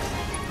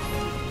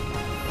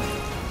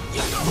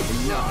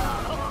 Enough.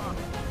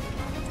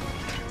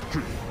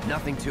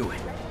 Nothing to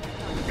it.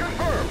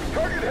 Confirmed!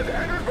 Target has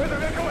entered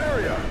residential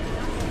area!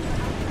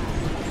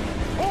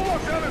 Full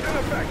lockdown is in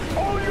effect!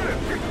 All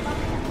units!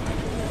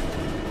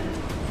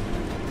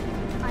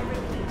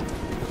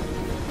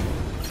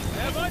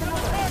 Have I no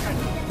target?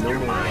 No You're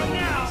more mine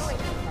enemies. now!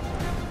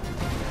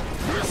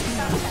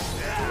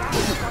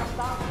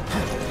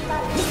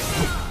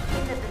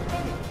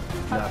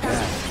 Not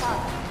bad.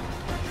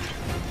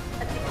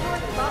 A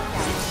security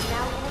lockdown is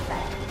now in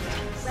effect.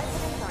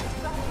 Residents are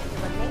instructed to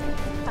remain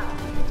inside.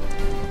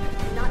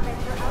 Do not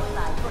venture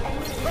outside for any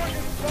reason.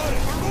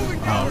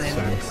 Oh,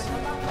 thanks.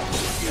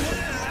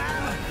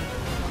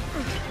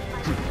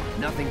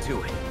 Nothing to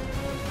it.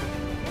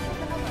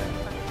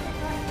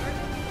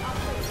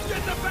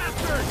 Get the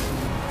bastard!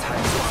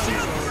 Time to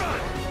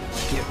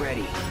see. Get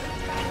ready.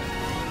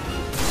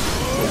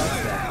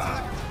 That's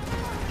that.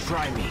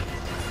 Try me.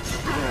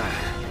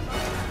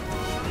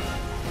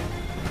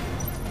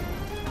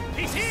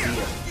 He's here!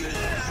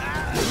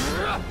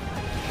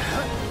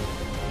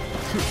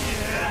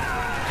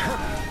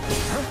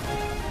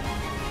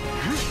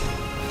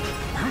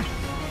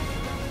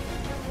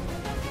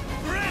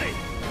 Ready!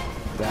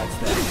 That's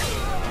that.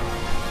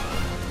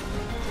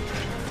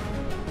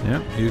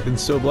 Yep, you can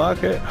still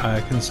block it.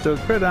 I can still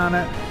crit on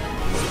it.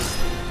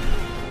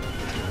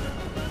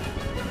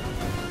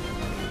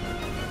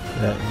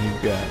 That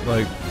you've got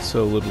like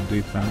so little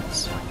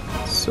defense.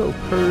 So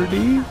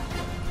pretty.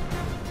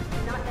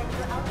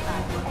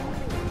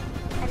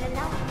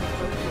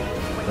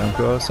 Don't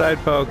go outside,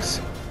 folks.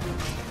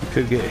 You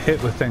could get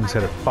hit with things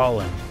that are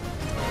falling.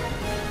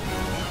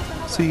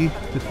 See,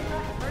 the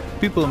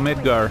people of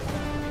Midgar.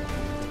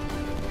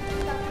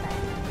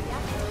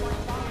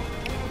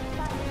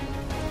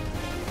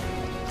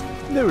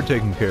 They were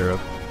taken care of.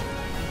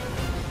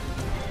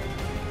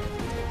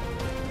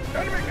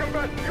 Enemy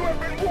combatants, you have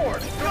been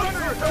warned. Surrender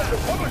yourself to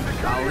public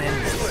security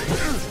immediately.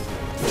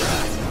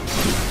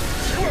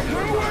 You have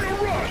nowhere to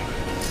run.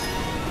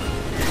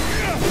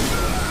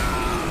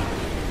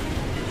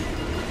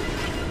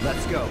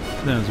 Let's go.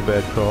 That was a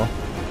bad call.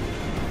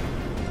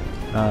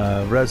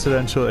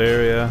 Residential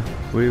area.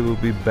 We will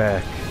be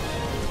back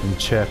in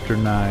Chapter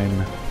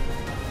 9.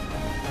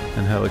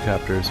 And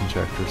helicopters in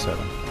Chapter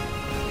 7.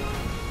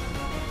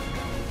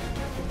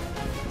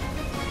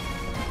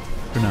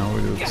 For now,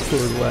 we're going to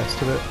explore the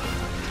last of it.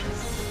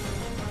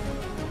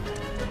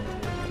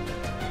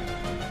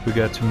 We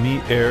got to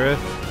meet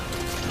Aerith.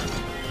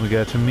 We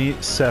got to meet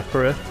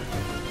Sephiroth.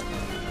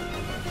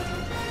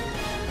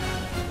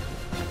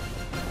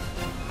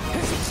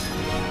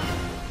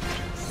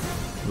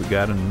 We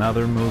got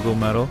another Moogle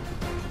medal.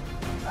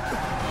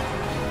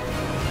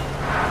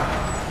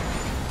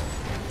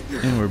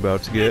 And we're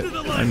about to get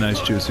a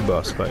nice juicy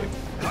boss fight.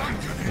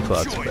 With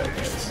lots of bad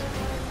guys.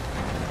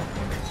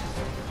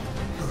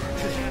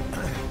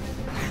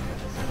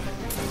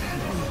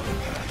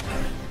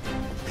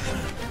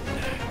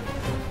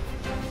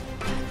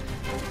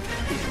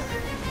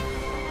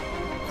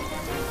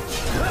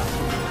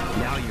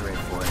 Now you're in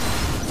for it.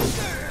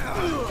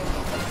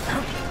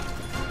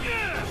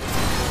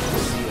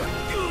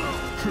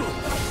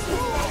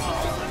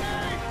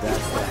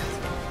 That's that.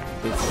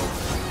 It's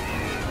over.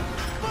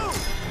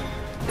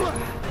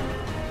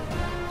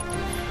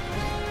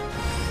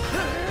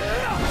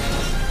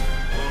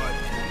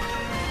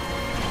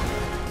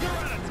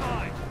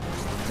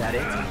 Is that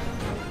it?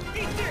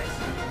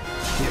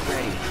 Get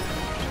ready.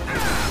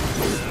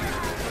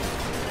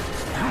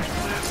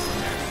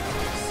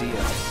 See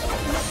ya.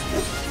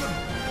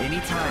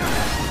 Anytime.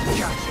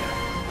 Gotcha.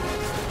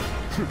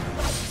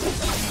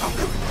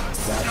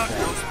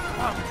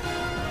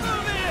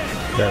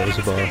 That was a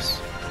boss.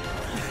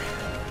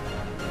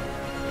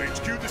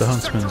 The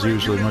Huntsman's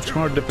usually much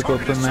more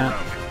difficult than that.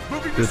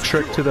 The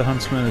trick to the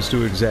Huntsman is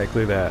do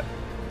exactly that.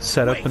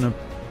 Set up in a...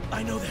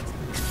 I know that.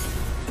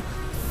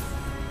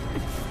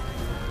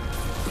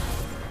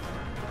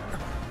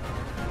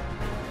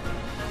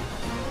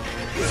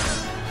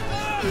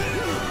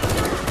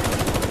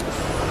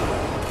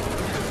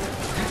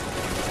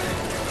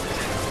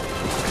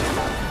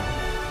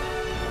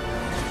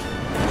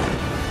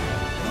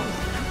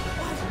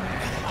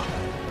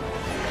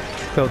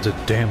 Felt a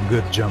damn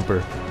good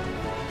jumper.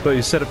 But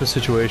you set up a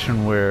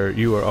situation where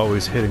you are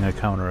always hitting a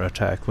counter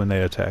attack when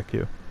they attack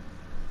you.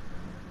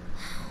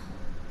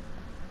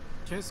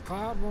 Guess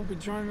Cloud won't be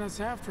joining us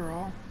after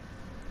all.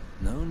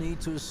 No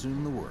need to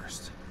assume the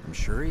worst. I'm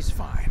sure he's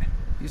fine.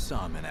 You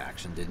saw him in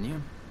action, didn't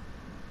you?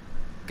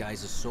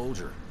 Guy's a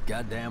soldier.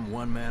 Goddamn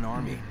one-man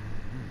army.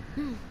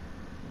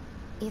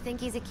 You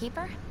think he's a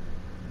keeper?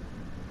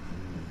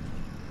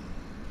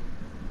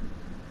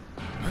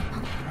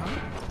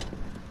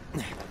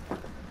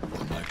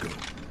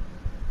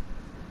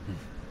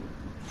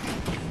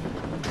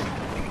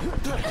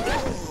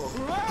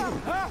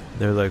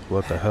 They're like,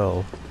 what the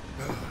hell?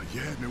 You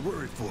had me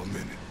worried for a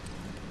minute.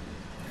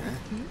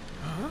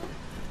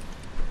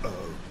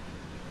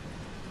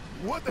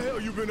 What the hell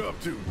you been up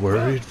to?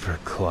 Worried for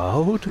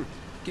Cloud?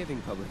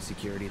 Giving public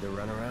security the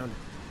runaround.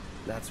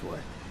 That's what.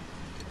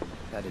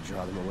 Had to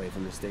draw them away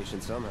from the station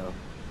somehow.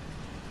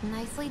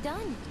 Nicely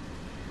done.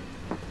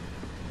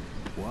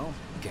 Well,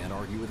 can't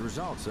argue with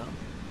results, huh?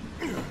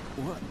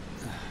 What?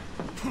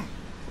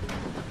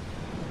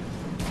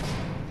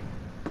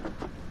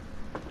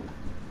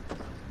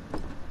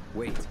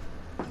 Wait.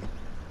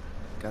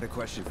 Got a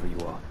question for you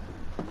all.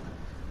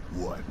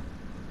 What?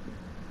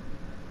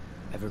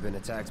 Ever been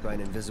attacked by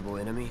an invisible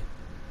enemy?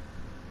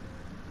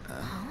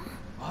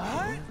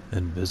 What?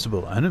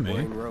 Invisible enemy?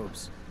 Wearing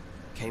robes.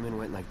 Came and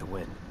went like the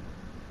wind.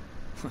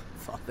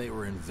 Thought they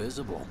were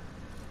invisible.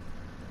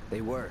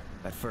 They were,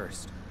 at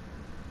first.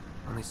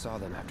 Only saw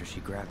them after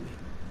she grabbed me.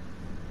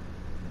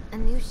 A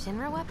new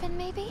Shinra weapon,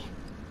 maybe?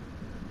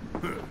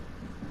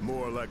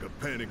 More like a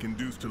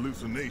panic-induced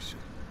hallucination.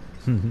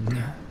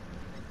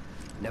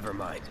 Never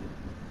mind.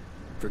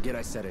 Forget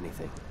I said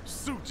anything.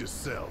 Suit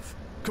yourself.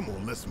 Come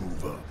on, let's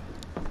move up.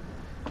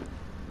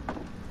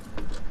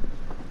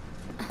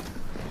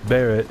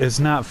 Barret is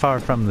not far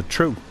from the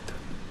truth.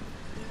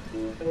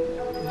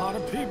 A lot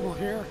of people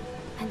here.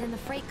 And in the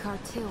freight car,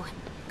 too.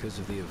 Because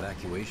of the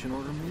evacuation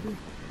order, maybe?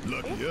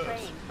 Lucky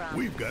us.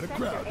 We've got a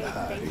crowd to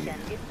hide in.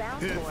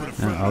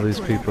 And all these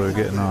people are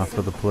getting off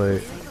of the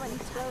plate.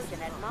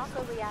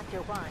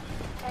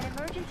 An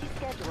emergency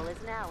schedule is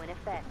now in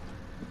effect.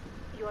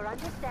 Your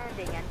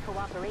understanding and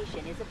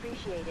cooperation is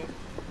appreciated.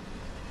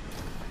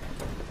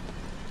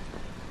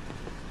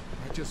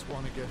 I just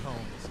want to get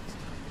home.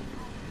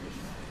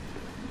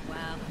 Wow,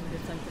 who'd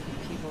have thunk there'd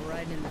be people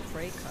riding in the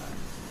freight car?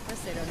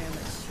 Guess they don't have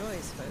much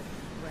choice, but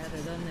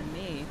rather them than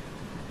me.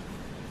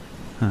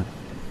 Huh.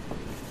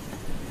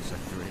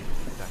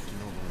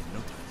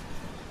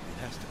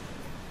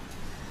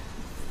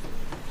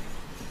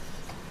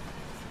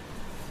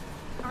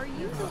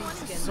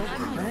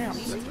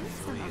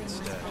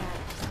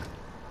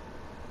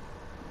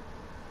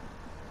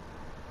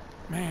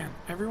 Man,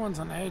 everyone's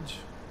on edge.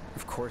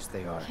 Of course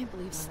they are. I can't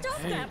believe Stop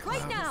Hey, that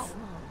right now!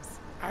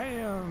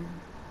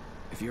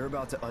 If you're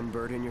about to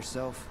unburden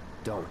yourself,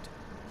 don't.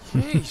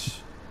 Yeesh.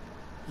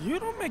 You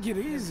don't make it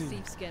easy.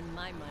 Thief's getting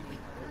my money.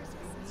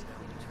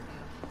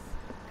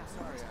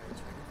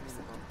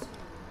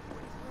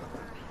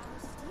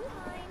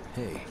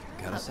 Hey,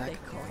 got a sec?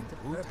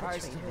 Who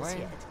ties the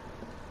blame?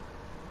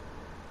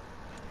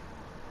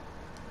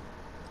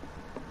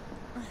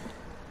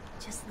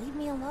 Just leave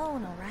me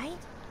alone, all right?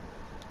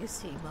 You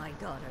see, my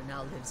daughter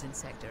now lives in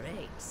Sector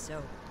 8,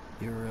 so...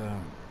 You're,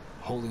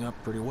 holding up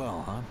pretty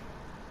well, huh?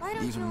 Why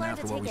don't Even you learn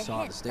after to what take we a saw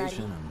at hint, the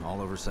station buddy? and all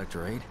over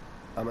Sector 8?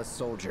 I'm a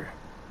soldier.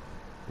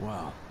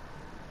 Wow.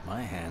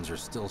 My hands are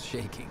still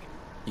shaking.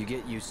 You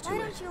get used to Why it.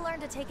 don't you learn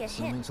to take a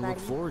Something hint, to buddy?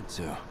 look forward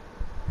to.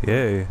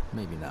 Yay.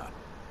 Maybe not.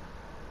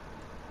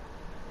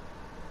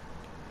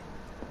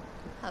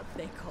 have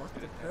they caught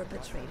the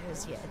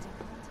perpetrators yet?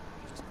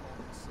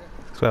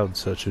 Cloud's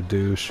such a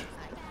douche.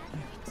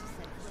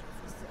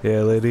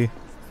 Yeah, lady.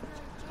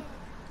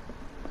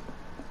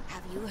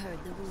 Have you heard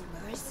the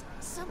rumors?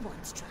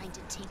 Someone's trying to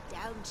take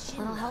down Shinra.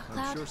 Little help,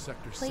 Cloud? I'm sure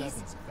Sector Please?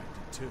 7's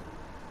affected too.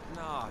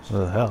 Nah,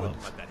 Little she help.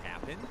 wouldn't let that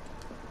happen.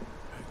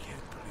 I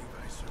can't believe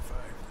I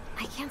survived.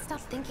 I can't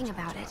stop thinking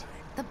about it.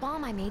 The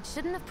bomb I made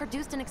shouldn't have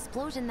produced an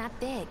explosion that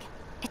big.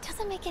 It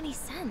doesn't make any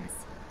sense.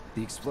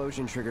 The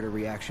explosion triggered a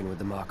reaction with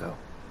the Mako.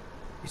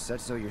 You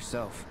said so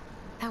yourself.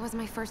 That was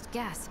my first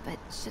guess, but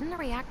shouldn't a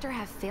reactor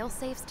have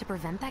fail-safes to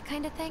prevent that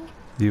kind of thing?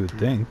 You would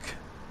think.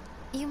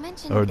 You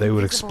mentioned Or they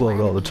would invisible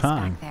explode all the enemies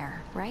time. back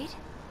there, right?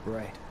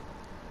 Right.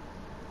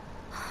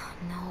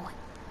 No.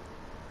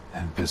 Invisible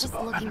I'm just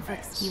looking enemies. for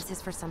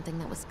excuses for something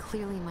that was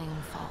clearly my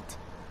own fault.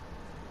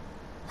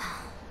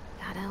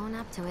 Gotta own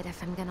up to it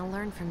if I'm gonna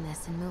learn from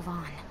this and move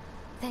on.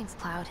 Thanks,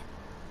 Cloud.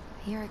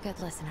 You're a good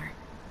listener.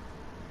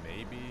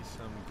 Maybe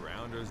some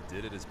grounders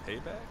did it as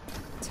payback?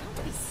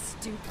 Don't be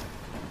stupid.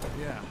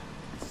 Yeah,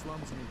 the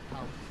slums need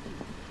power.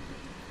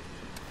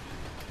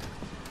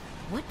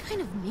 What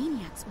kind of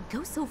maniacs would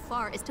go so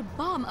far as to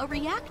bomb a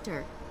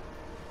reactor?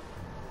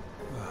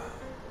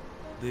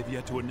 They've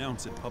yet to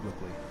announce it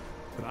publicly,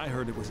 but I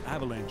heard it was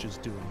Avalanche's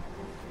doing.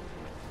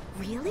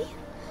 Really?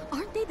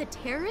 Aren't they the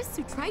terrorists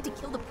who tried to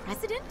kill the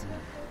president?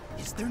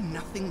 Is there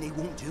nothing they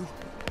won't do?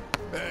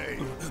 Hey,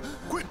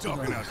 quit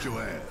talking out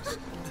your ass.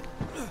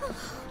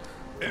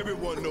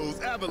 Everyone knows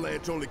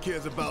Avalanche only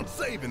cares about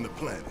saving the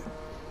planet.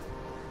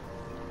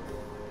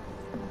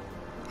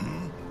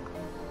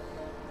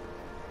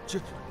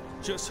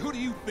 Just who do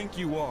you think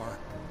you are?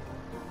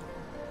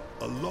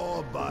 A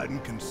law-abiding,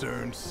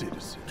 concerned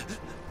citizen.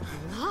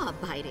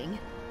 Law-abiding?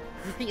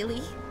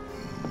 Really?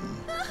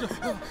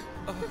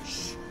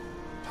 Shh.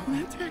 Don't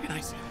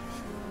antagonize him.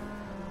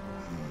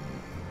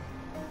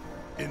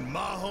 In my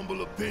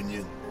humble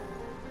opinion,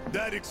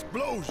 that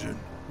explosion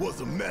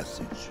was a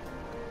message.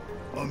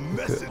 A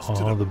message to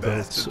all the the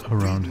belts bastards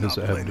around beating his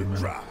our planet abdomen.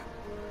 dry.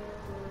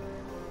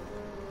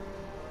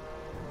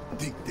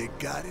 Think they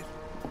got it?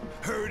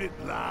 Heard it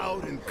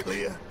loud and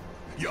clear?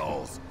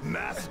 Y'all's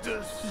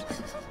masters?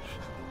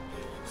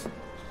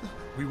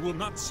 We will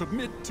not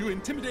submit to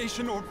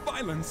intimidation or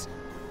violence,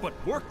 but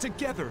work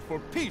together for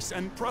peace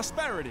and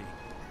prosperity.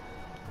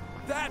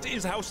 That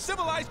is how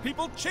civilized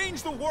people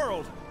change the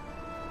world.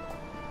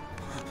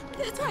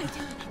 That's right.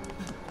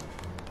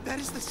 That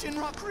is the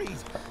Shinra Creed.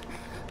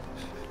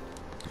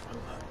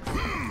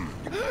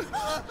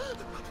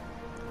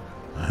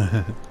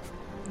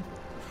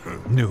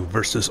 New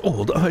versus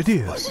old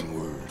ideas. Fighting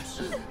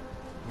words.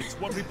 It's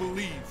what we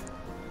believe.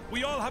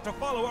 We all have to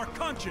follow our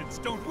conscience,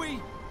 don't we?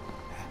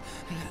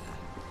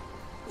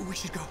 We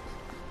should go.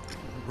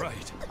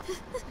 Right.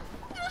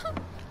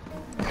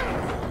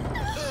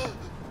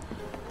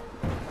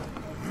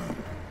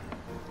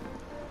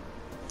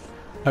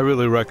 I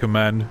really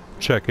recommend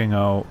checking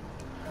out.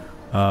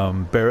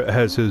 Barret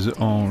has his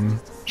own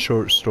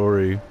short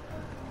story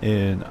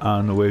in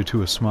On the Way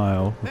to a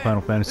Smile, the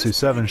Final Fantasy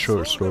VII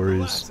short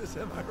stories.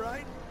 Am I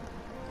right?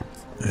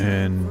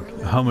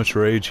 And how much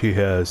rage he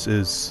has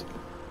is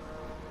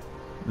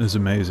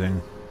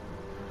amazing.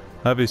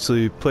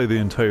 Obviously, play the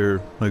entire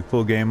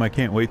full game. I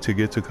can't wait to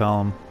get to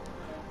Column,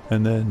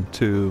 and then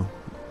to,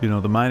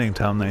 the mining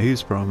town that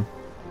he's from.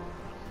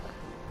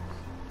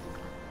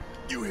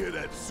 You hear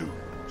that suit?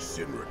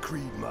 Shinra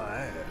Creed my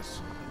ass.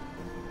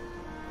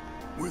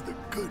 We're the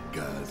good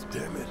guys,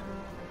 damn it.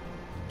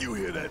 You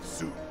hear that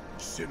suit?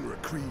 Shinra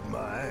Creed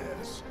my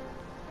ass.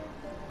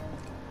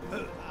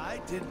 I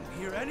didn't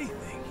hear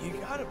anything. You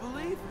gotta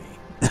believe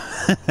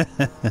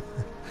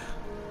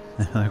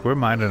me. We're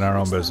minding our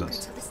own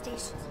business. To the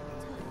station.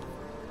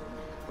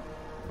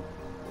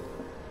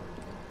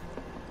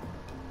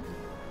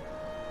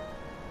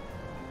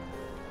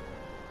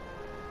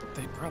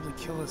 They'd probably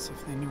kill us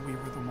if they knew we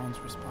were the ones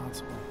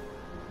responsible.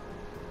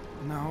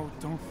 No,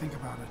 don't think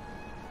about it.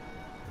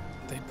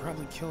 They'd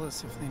probably kill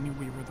us if they knew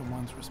we were the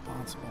ones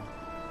responsible.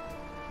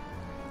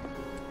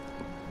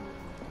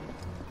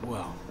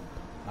 Well,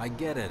 I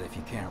get it if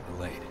you can't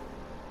relate.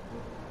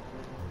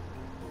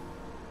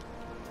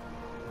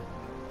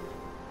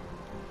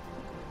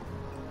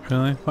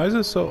 Really? Why is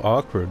it so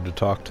awkward to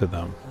talk to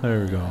them?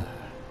 There we go.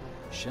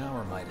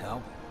 Shower might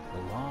help. A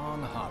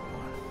long, hot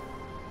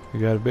one.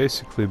 You gotta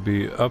basically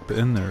be up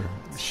in their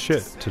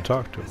shit to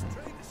talk to them.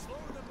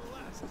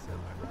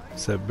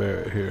 Said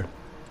Barret here.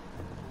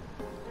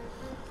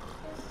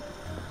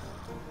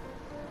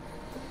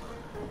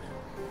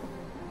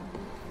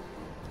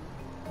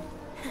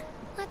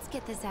 Let's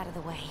get this out of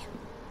the way.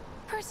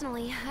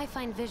 Personally, I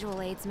find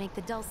visual aids make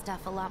the dull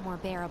stuff a lot more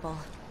bearable.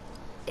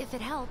 If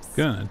it helps,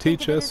 Gonna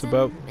teach us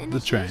about the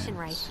trains.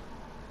 Right?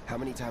 How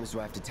many times do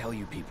I have to tell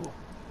you people?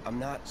 I'm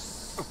not...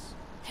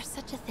 There's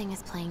such a thing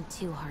as playing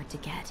too hard to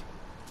get.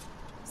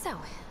 So,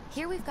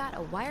 here we've got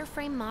a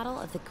wireframe model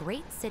of the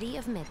great city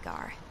of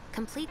Midgar,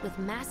 complete with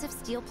massive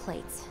steel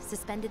plates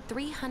suspended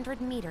 300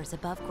 meters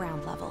above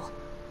ground level,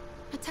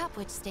 atop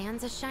which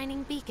stands a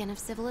shining beacon of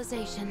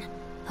civilization.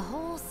 The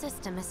whole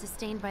system is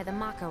sustained by the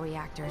Mako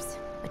reactors,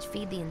 which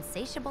feed the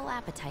insatiable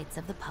appetites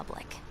of the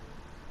public.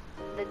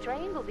 The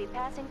train will be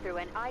passing through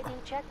an ID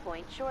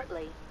checkpoint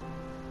shortly.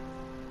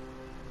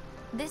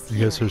 This I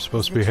guess there's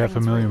supposed to be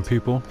 500,000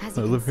 people that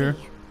live here.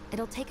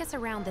 It'll take us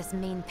around this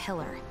main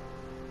pillar.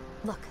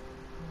 Look,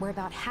 we're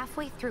about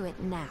halfway through it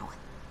now.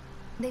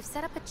 They've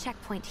set up a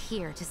checkpoint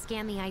here to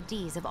scan the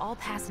IDs of all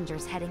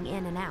passengers heading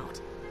in and out.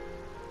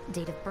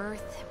 Date of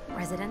birth,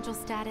 residential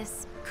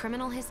status,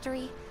 criminal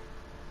history,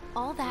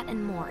 all that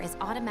and more is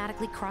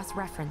automatically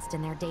cross-referenced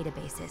in their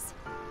databases.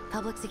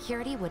 Public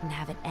security wouldn't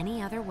have it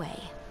any other way.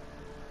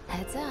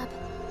 Heads up.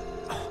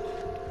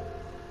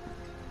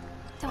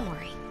 Don't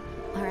worry,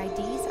 our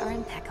IDs are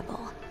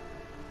impeccable.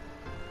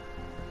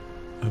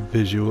 A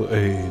visual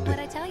aid What'd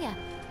I tell ya?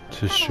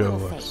 to show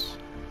us.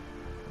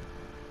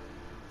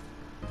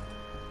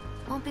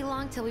 Won't be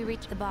long till we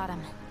reach the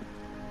bottom.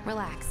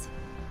 Relax.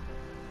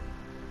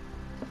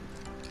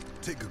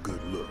 Take a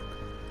good look.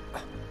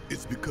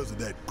 It's because of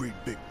that great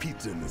big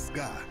pizza in the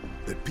sky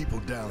that people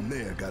down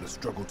there gotta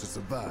struggle to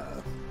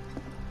survive.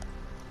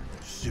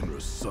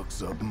 Shinra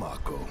sucks up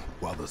Mako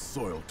while the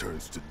soil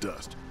turns to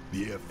dust,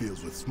 the air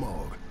fills with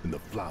smog, and the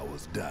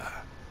flowers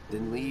die.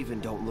 Then leave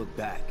and don't look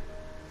back.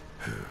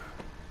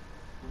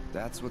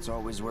 That's what's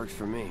always worked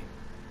for me.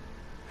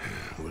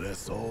 Well,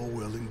 that's all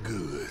well and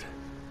good.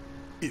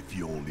 If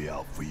you're only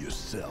out for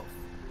yourself.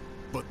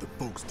 But the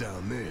folks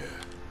down there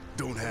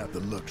don't have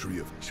the luxury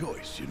of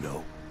choice, you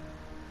know.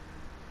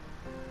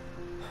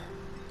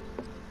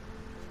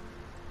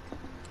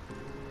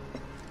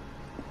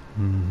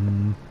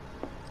 Mm-hmm.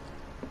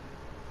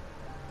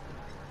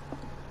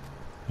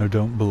 I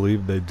don't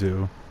believe they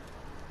do.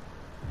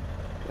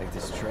 Like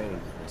this train,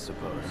 I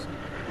suppose.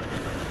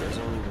 There's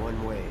only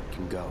one way it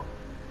can go.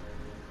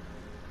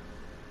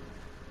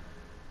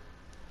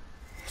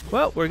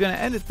 Well, we're going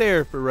to end it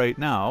there for right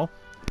now.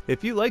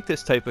 If you like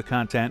this type of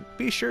content,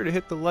 be sure to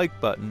hit the like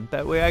button.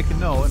 That way I can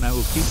know, and I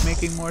will keep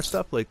making more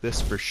stuff like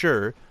this for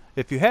sure.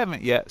 If you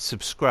haven't yet,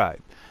 subscribe.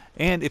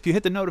 And if you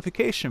hit the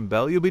notification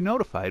bell, you'll be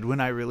notified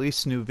when I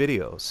release new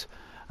videos.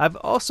 I've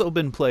also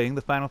been playing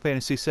the Final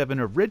Fantasy VII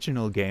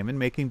original game and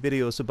making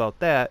videos about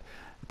that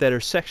are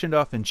sectioned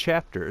off in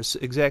chapters,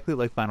 exactly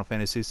like Final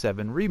Fantasy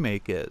VII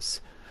Remake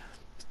is.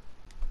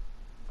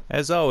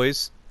 As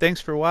always, thanks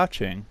for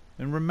watching,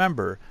 and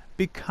remember,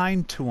 be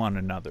kind to one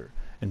another,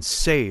 and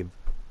save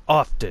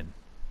often.